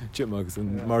knew chipmunks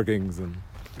and Yeah. markings and.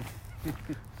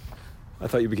 I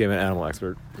thought you became an animal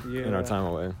expert in our Yeah. time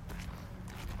away.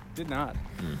 did not.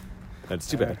 That's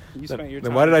too bad. You Then- spent your then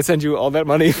time. why did I send you all that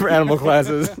money for animal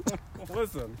classes?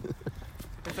 Listen,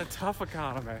 it's a tough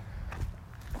economy.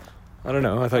 I don't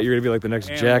know. I thought you were gonna be like the next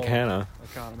Jack Animal Hanna,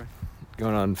 Economy.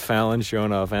 going on Fallon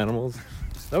showing off animals.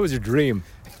 That was your dream.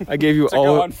 I gave you To all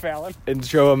go on Fallon. and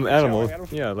show them animals.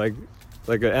 animals? Yeah, like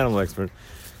an animal expert.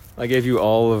 I gave you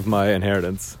all of my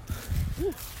inheritance.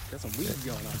 Got some weed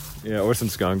going on. Yeah, or some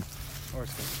skunk. Or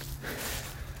something.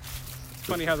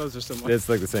 Funny how those are similar. It's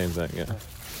like the same thing. Yeah.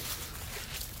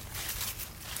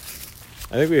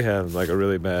 I think we have like a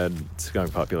really bad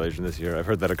skunk population this year. I've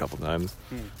heard that a couple times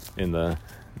in the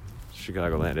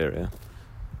Chicagoland area.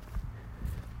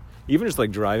 Even just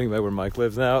like driving by where Mike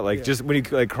lives now, like Yeah. just when you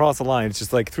like cross the line, it's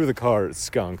just like through the car, it's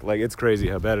skunk. Like it's crazy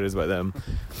how bad it is by them.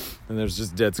 And there's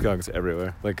just dead skunks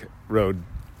everywhere. Like road.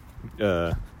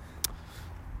 Don't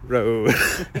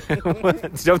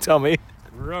tell me.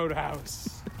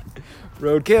 Roadhouse.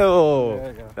 Roadkill.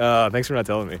 There you go. Thanks for not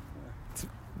telling me.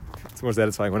 It's more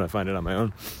satisfying when I find it on my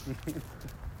own.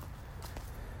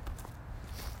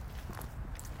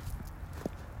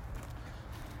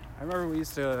 I remember we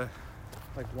used to,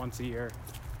 like once a year,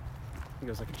 I think it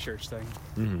was like a church thing,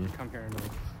 Mm-hmm. come here and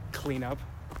like clean up,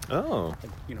 Oh.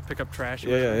 like, you know, pick up trash.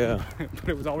 Yeah. But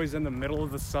it was always in the middle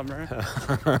of the summer,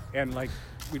 and like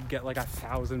we'd get like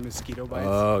 1,000 mosquito bites.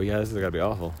 Oh, yeah, this is gotta be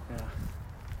awful. Yeah.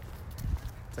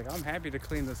 It's like, I'm happy to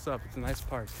clean this up. It's a nice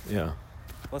park. Yeah.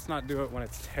 Let's not do it when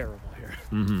it's terrible here.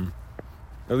 Mm-hmm.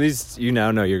 At least you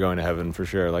now know you're going to heaven for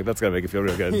sure. Like, that's got to make you feel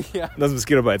real good. Yeah. Those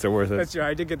mosquito bites are worth it. That's right.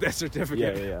 I did get that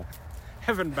certificate. Yeah.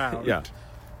 Heaven bound. Yeah.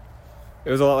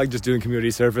 It was a lot like just doing community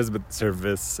service,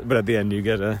 but at the end you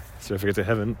get a certificate to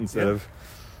heaven instead of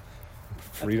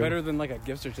That's freedom. better than like a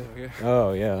gift certificate.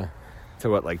 Oh, yeah. To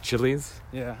what, like Chili's?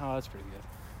 Yeah. Oh, that's pretty good.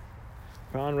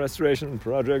 Pond restoration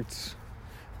project.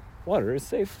 Water is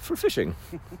safe for fishing.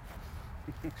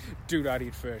 Do not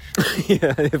eat fish.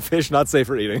 Yeah, fish not safe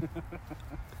for eating.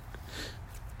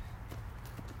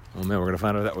 Oh man, we're gonna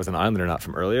find out if that was an island or not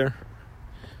from earlier.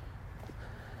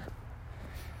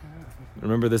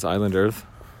 Remember this island Earth?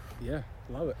 Yeah.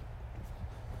 Love it.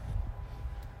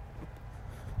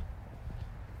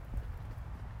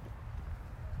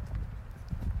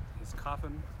 This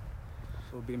coffin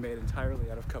will be made entirely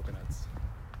out of coconuts.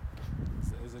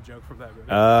 Is a joke from that movie.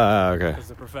 Ah, okay. Because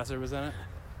the professor was in it.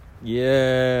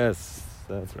 Yes,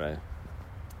 that's right.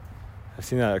 I've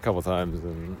seen that a couple times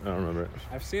and I don't remember it.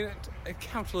 I've seen it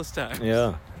countless times.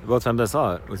 Yeah, both times I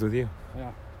saw it was with you.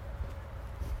 Yeah.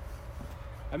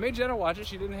 I made Jenna watch it.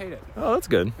 She didn't hate it. Oh, that's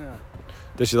good. Yeah.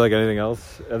 Does she like anything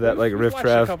else of that, like We've riff watched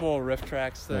track? a couple of riff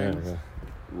tracks Yeah, things. okay.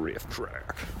 Riff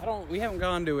track. We haven't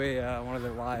gone to a one of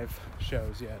their live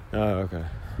shows yet, Oh, okay.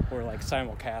 or like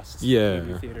simulcasts. Yeah.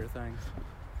 Movie theater things.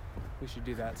 We should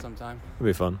do that sometime. It'll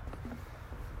be fun.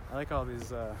 I like all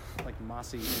these like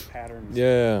mossy patterns.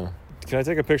 Yeah. Can I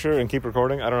take a picture and keep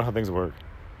recording? I don't know how things work.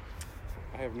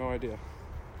 I have no idea.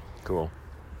 Cool.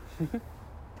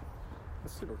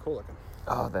 That's super cool looking.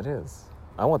 Oh, that is.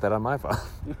 I want that on my phone,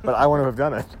 but I want to have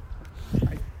done it.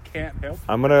 I can't help.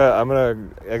 I'm gonna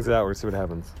exit out and see what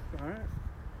happens. All right.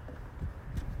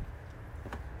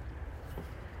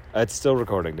 It's still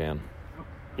recording, Dan.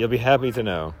 You'll be happy to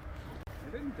know.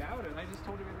 I didn't doubt it. I just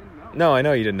told him I didn't know. No, I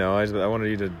know you didn't know. I wanted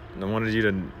you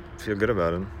to feel good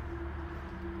about it.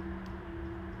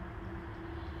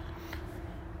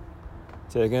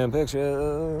 Taking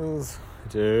pictures.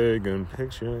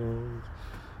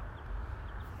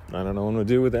 I don't know what to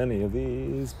do with any of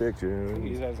these I think pictures.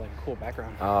 he has like a cool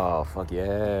background. Oh, fuck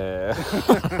yeah.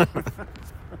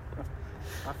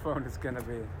 My phone is gonna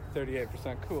be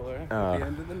 38% cooler at the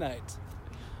end of the night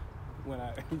when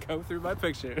I go through my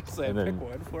pictures and And then- pick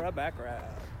one for a background.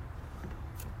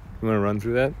 You want to run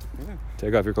through that? Yeah.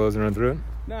 Take off your clothes and run through it?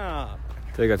 Nah.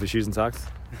 Take off your shoes and socks?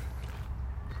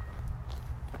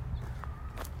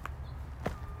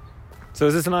 So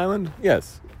is this an island?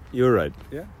 Yes. You were right.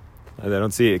 Yeah. I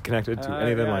don't see it connected to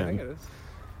any of the yeah, I land. think it is.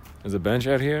 There's a bench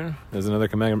out here. There's another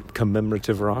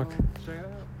commemorative rock. Check it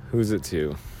out. Who's it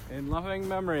to? In loving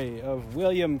memory of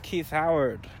William Keith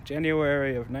Howard,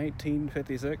 January of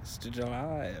 1956 to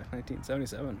July of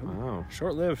 1977. Ooh, Wow.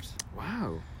 short-lived.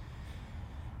 Wow.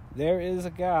 There is a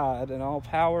God, an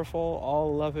all-powerful,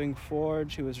 all-loving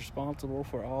forge who is responsible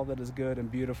for all that is good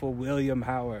and beautiful, William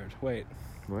Howard. Wait,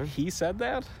 What? he said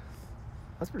that?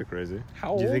 That's pretty crazy.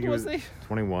 How Do you old think was he?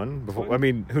 21? Before? 20? I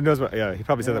mean, who knows what? Yeah, he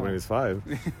probably said that Yeah. when he was 5.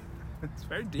 It's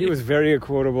very deep. He was very a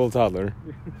quotable toddler.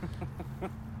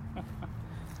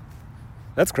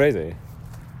 That's crazy.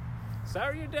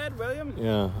 Sorry you're dead, William.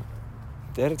 Yeah.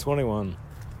 Dead at 21.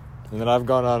 And then I've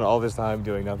gone on all this time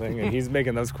doing nothing, and he's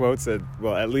making those quotes at,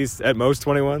 well, at most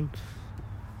 21.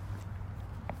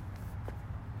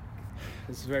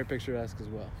 This is very picturesque as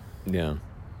well. Yeah. I'm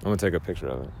going to take a picture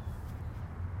of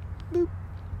it.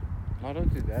 No,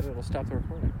 don't do that. It'll stop the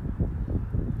recording.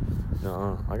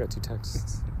 No, I got 2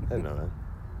 texts. I didn't know that.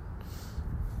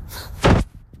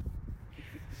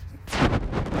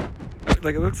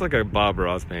 Like, it looks like a Bob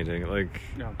Ross painting. Like,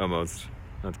 No. almost.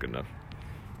 That's good enough.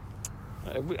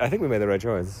 I think we made the right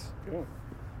choice. Cool.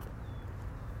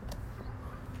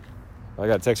 I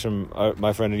got a text from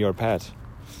my friend in your Pat.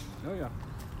 Oh, yeah.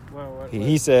 Well, what,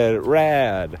 He said,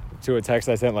 rad, to a text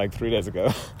I sent like 3 days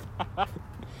ago. that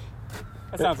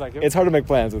sounds like him. It's hard to make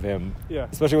plans with him. Yeah.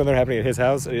 Especially when they're happening at his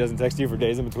house and he doesn't text you for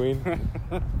days in between.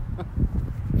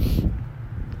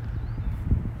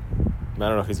 I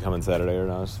don't know if he's coming Saturday or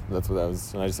not. That's what that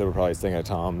was. And I just said we're probably staying at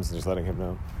Tom's and just letting him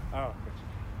know. Oh,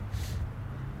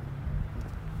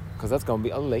 Because that's going to be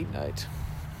a late night.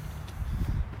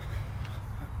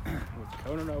 with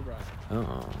Conan O'Brien.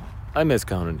 Oh. I miss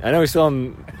Conan. I know he's still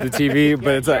on the TV,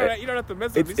 but it's like... You don't have to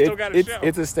miss him. He's still got a show.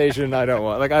 It's a station I don't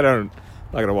want. Like, I'm not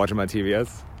going to watch him on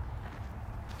TBS.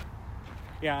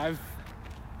 Yeah, I've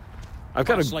I've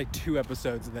watched like 2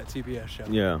 episodes of that TBS show.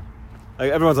 Yeah.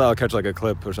 Like, every once in a while I'll catch like a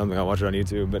clip or something. I'll watch it on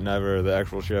YouTube, but never the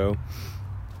actual show.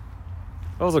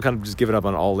 I've also kind of just given up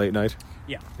on all late night.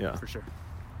 Yeah, Yeah. for sure.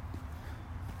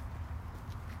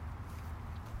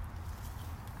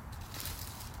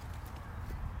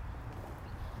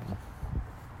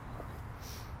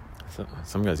 So,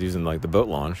 some guy's using like the boat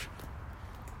launch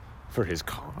for his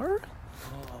car.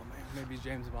 Oh man, maybe it's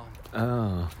James Bond.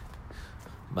 Oh.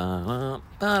 Ba-da,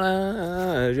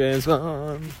 James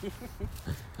Bond.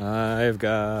 I've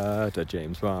got a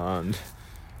James Bond.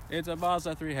 It's a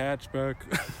Mazda 3 hatchback.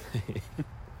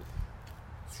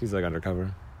 He's like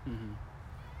undercover. Mm-hmm.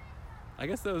 I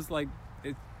guess those I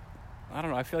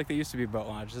don't know. I feel like they used to be boat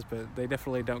launches, but they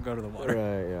definitely don't go to the water.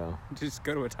 Right, yeah. Just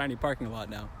go to a tiny parking lot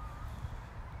now.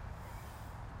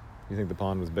 You think the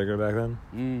pond was bigger back then?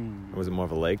 Or was it more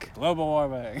of a lake? Global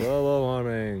warming. Global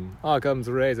warming. Oh, comes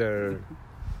Razor.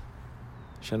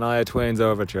 Shania Twain's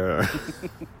Overture.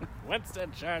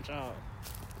 Winston Churchill.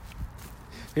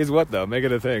 He's what, though? Make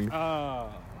it a thing. Oh.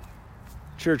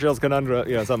 Churchill's Conundrum.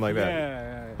 Yeah, something like that.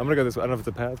 Yeah. I'm going to go this way. I don't know if it's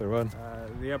a path or what.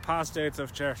 The apostates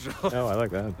of Churchill. Oh, I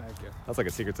like that. Thank you. That's like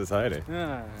a secret society.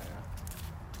 Yeah.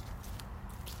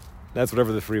 That's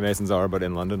whatever the Freemasons are, but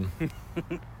in London.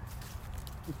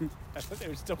 I thought they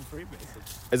were still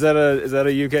Freemasons. Is that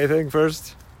a UK thing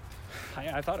first?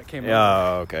 I thought it came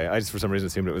Yeah, okay. I just for some reason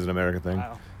assumed it was an American thing.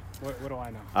 Wow. What do I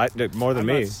know? More than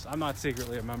me. I'm not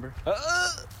secretly a member.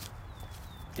 I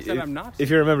said I'm not. If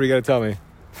you're a member, you gotta tell me.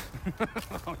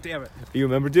 Oh, damn it. Are you a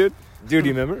member, dude? Dude,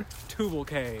 you a member?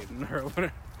 Tubalcane or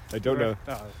whatever. I don't know.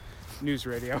 News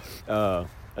radio. I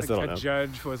still don't know. A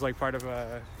judge was like part of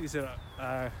he said,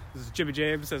 this is Jimmy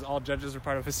James says all judges are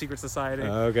part of a secret society.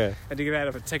 Okay. And to get out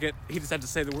of a ticket, he just had to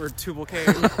say the word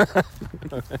Tubalcane.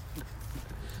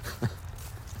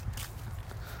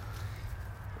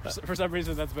 For some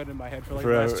reason, that's been in my head for like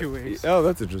the last 2 weeks. Oh,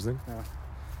 that's interesting. Yeah.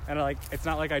 And it's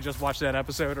not like I just watched that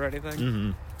episode or anything.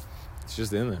 Mm-hmm. It's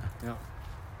just in there. Yeah.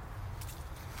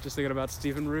 Just thinking about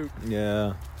Stephen Root.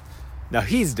 Yeah. Now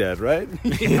he's dead, right?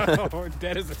 Or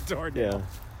dead as a doornail. Yeah.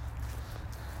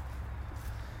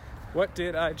 What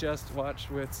did I just watch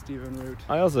with Stephen Root?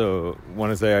 I also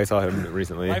want to say I saw him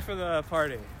recently. Life of the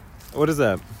Party. What is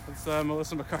that? It's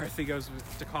Melissa McCarthy goes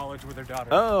to college with her daughter.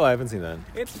 Oh, I haven't seen that.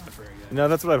 It's not very good. No,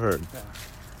 that's what I've heard. Yeah.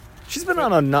 She's been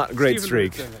on a not great Stephen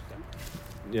streak. Root's in it, though.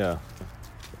 Yeah.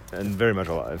 And very much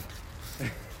alive.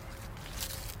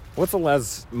 What's the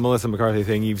last Melissa McCarthy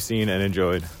thing you've seen and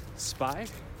enjoyed? Spy?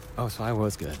 Oh, Spy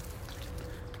was good.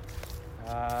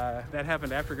 That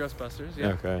happened after Ghostbusters,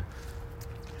 yeah. Okay.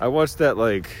 I watched that,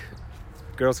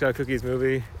 Girl Scout Cookies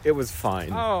movie. It was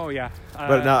fine. Oh, yeah.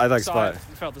 But no, I like saw Spy.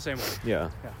 It felt the same way. Yeah.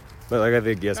 Yeah. But, I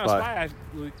think, yeah, No, Spy. Spy I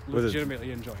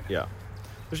legitimately enjoyed. Yeah.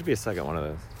 There should be a second one of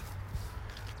those.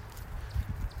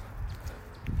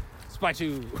 Spy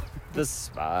 2. The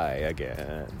Spy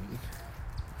again.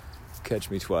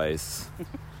 Catch me twice.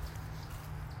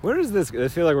 Where is this? I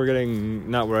feel like we're getting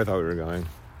not where I thought we were going.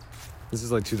 This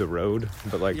is to the road,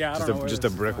 but Yeah, I don't know where just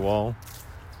this a is brick going. wall.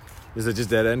 Is it just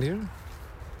dead end here?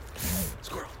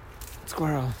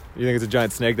 Squirrel. You think it's a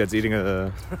giant snake that's eating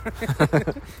a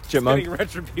chipmunk? Getting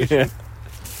retribution. Yeah.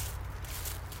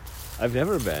 I've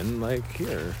never been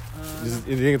here.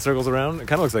 You think it circles around? It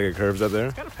kind of looks like it curves up there.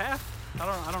 It's got a path.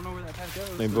 I don't know where that path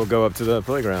goes. Maybe we'll go up to the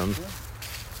playground. Yeah.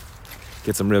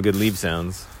 Get some real good leaf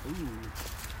sounds. Ooh.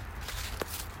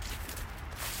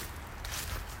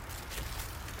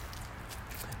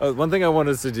 One thing I want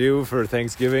us to do for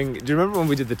Thanksgiving. Do you remember when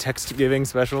we did the Text-giving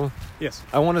special? Yes.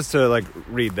 I want us to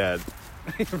read that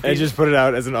and just put it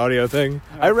out as an audio thing.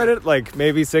 I read it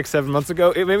maybe 6-7 months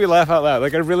ago. It made me laugh out loud.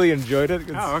 I really enjoyed it.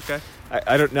 Oh, okay.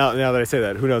 I don't now that I say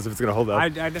that. Who knows if it's gonna hold up? I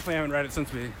definitely haven't read it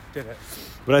since we did it.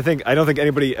 But I don't think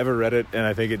anybody ever read it, and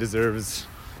I think it deserves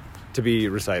to be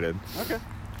recited. Okay.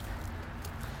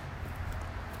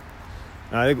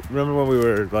 And I think remember when we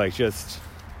were just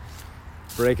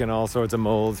breaking all sorts of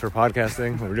molds for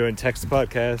podcasting. We were doing text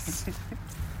podcasts.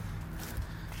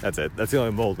 That's it. That's the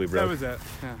only mold we broke. That was it.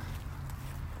 Yeah.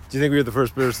 Do you think we were the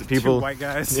first people? 2 white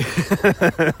guys.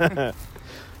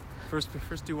 First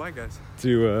 2 white guys.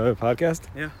 To podcast?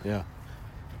 Yeah. Yeah.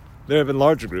 There have been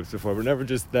larger groups before, but never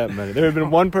just that many. There have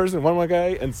been one person, one white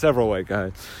guy, and several white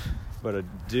guys. But a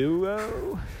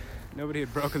duo? Nobody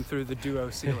had broken through the duo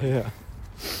ceiling. Yeah.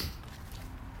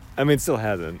 I mean, it still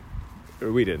hasn't.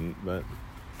 Or we didn't, but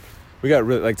we got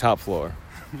really, top floor.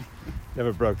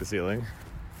 Never broke the ceiling.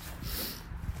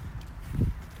 I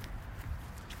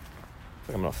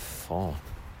think I'm gonna fall.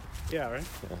 Yeah, right?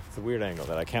 Yeah, it's a weird angle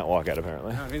that I can't walk at,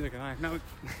 apparently. No, neither can I. No,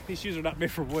 these shoes are not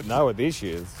made for wood. Not with these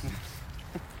shoes.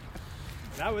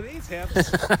 Not with these hips.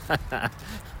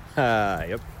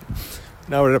 Yep.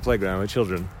 Now we're at a playground with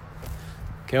children.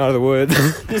 Came out of the woods.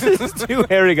 Just 2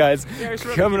 hairy guys Yeah, we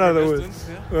should coming run out of the the woods.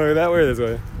 distance, Look that way or this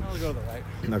way? I'll go to the light.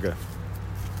 Okay.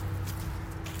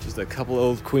 Just a couple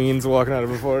old queens walking out of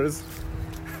before us.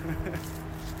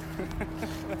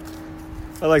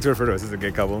 I like to refer to us as a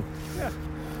gay couple. Yeah.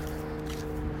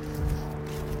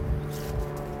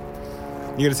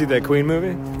 You gonna see that Queen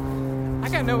movie? I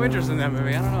got no interest in that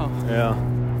movie. I don't know.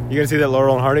 Yeah. You gonna see that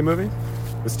Laurel and Hardy movie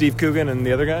with Steve Coogan and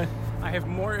the other guy? I have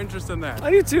more interest in that. I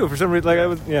do too. For some reason, like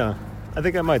I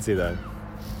think I might see that.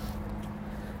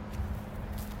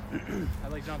 I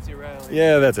like John C. Reilly.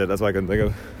 Yeah, that's it. That's what I couldn't think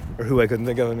of, or who I couldn't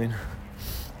think of. I mean.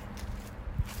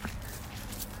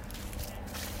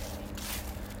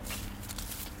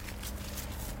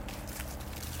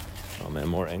 Oh man,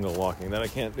 more angle walking that I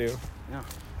can't do. Yeah.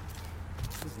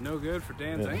 This is no good for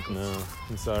Dan's ankles. No,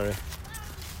 I'm sorry.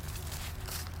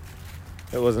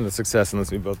 It wasn't a success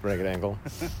unless we both break an ankle.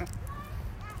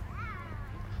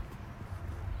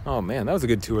 Oh man, that was a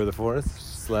good tour of the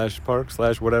forest / park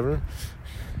 / whatever.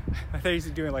 I thought you were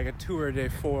doing like a tour day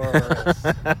 4.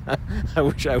 I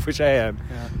wish I had.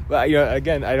 Yeah. But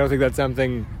again, I don't think that's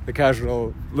something the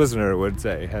casual listener would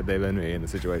say had they been me in the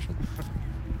situation.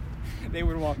 They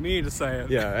would want me to say it.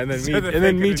 Yeah, and then so me, that and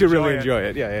they then me could to really enjoy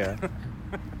it. Yeah.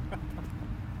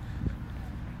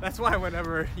 That's why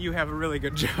whenever you have a really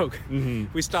good joke,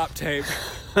 we stop tape,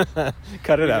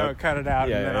 Cut it out. cut it out,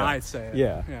 Yeah, and then yeah. I say it.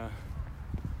 Yeah. Yeah.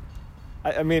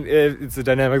 I mean, it's a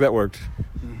dynamic that worked.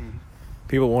 Mm-hmm.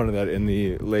 People wanted that in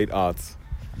the late aughts.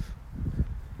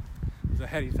 It was a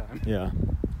heady time. Yeah.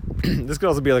 This could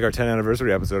also be like our 10th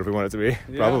anniversary episode if we want it to be.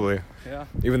 Yeah. Probably. Yeah.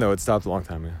 Even though it stopped a long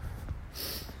time ago.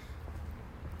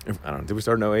 I don't know. Did we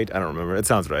start in 08? I don't remember. It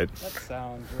sounds right. That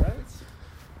sounds right.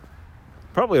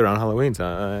 Probably around Halloween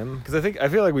time. Because I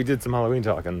feel like we did some Halloween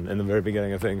talk in the very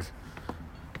beginning of things.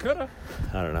 Coulda.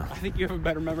 I don't know. I think you have a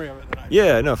better memory of it than I do.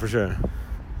 Yeah, no, for sure.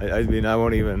 I mean, I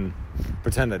won't even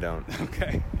pretend I don't.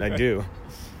 Okay. I do.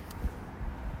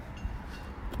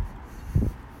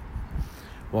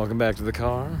 Welcome back to the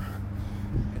car.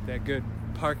 Get that good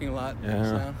parking lot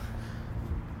Yeah.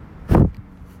 sound.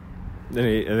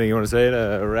 Anything you want to say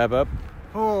to wrap up?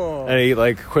 Oh. Any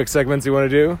like quick segments you want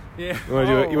to do? Yeah. You want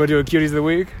to do a cuties of the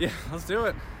week? Yeah, let's do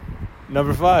it.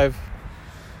 Number 5.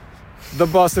 The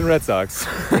Boston Red Sox.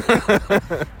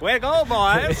 Way to go,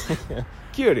 boys.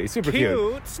 Cutie, super cute.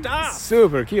 Cute stuff.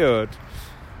 Super cute.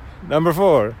 Number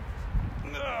 4.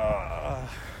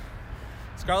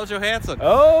 Scarlett Johansson.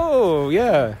 Oh,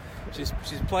 yeah. She's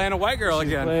playing a white girl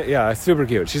again. Yeah, super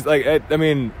cute. She's like, I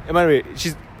mean, it might be,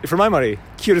 she's, for my money,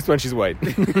 cutest when she's white.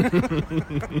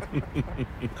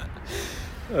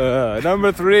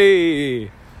 Number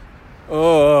 3.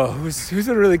 Oh, who's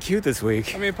been really cute this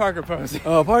week? I mean, Parker Posey.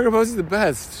 Oh, Parker Posey's the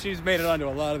best. She's made it onto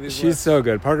a lot of these She's lists. so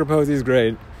good. Parker Posey's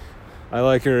great. I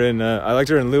liked her in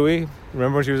Louie.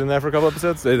 Remember when she was in that for a couple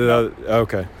episodes?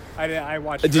 Okay. I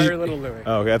watched Did very you- little Louis.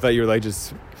 Oh, okay. I thought you were like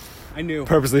just I knew.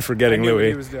 purposely forgetting I knew what Louis.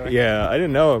 he was doing. Yeah, I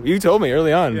didn't know. You told me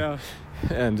early on. Yeah.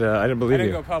 And I didn't I believe didn't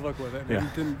you. go public with it. Yeah.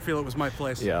 I didn't feel it was my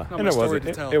place. Yeah, Not and my it story wasn't.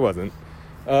 to tell. It wasn't.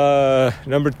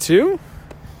 Number 2.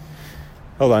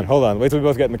 Hold on. Wait till we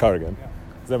both get in the car again. Yeah.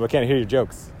 'Cause then I can't hear your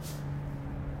jokes.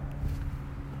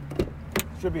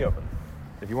 Should be open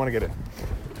if you want to get in.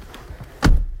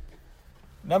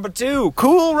 Number 2,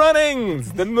 Cool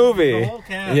Runnings, the movie. The whole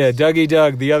cast. Yeah, Dougie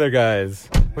Doug, the other guys.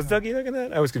 Was Dougie Doug in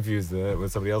that? I was confused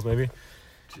with somebody else, maybe.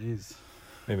 Jeez.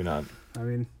 Maybe not. I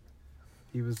mean,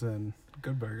 he was in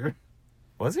Good Burger.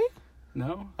 Was he?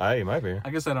 No? He might be. I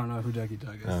guess I don't know who Dougie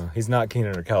Doug is. He's not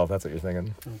Keenan or Kel, if that's what you're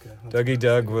thinking. Okay. Dougie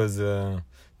Doug was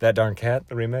That Darn Cat,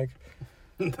 the remake.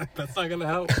 That's not gonna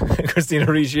help. Christina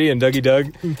Ricci and Dougie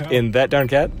Doug in That Darn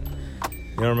Cat.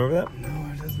 You don't remember that? No,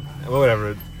 it doesn't. Well,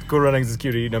 whatever. Cool Runnings is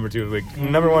cutie number 2 of the week.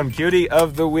 Number 1, cutie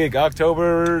of the week,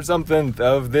 October something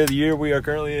of the year we are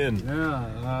currently in.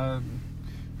 Yeah,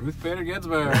 Ruth Bader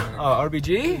Ginsburg.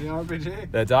 RBG? The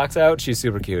RBG. The doc's out. She's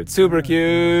super cute. Super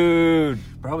cute.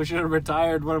 Probably should have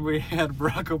retired when we had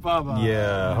Barack Obama.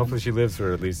 Yeah. Hopefully she lives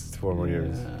for at least 4 more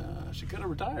years. Yeah, she could have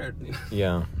retired.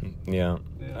 Yeah. Yeah.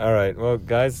 All right. Well,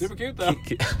 guys. Super cute though.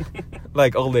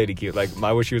 Like old lady cute. Like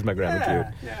I wish she was my grandma cute.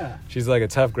 Yeah. She's like a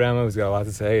tough grandma who's got a lot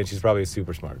to say, and she's probably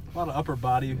super smart. A lot of upper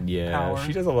body Yeah, power.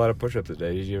 she does a lot of push-ups a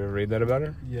day. Did you ever read that about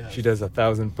her? Yeah. She does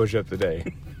 1,000 push-ups a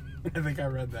day. I think I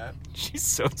read that. She's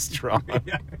so strong.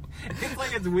 Yeah. It's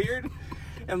like it's weird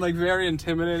and like very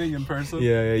intimidating in person.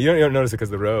 Yeah. You don't notice it because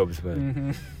of the robes, but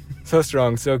so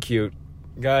strong, so cute.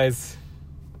 Guys,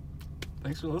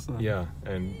 Thanks for listening. yeah,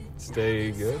 and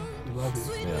stay good. We love you.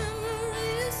 Sweet Yeah.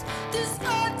 memories, this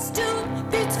heart still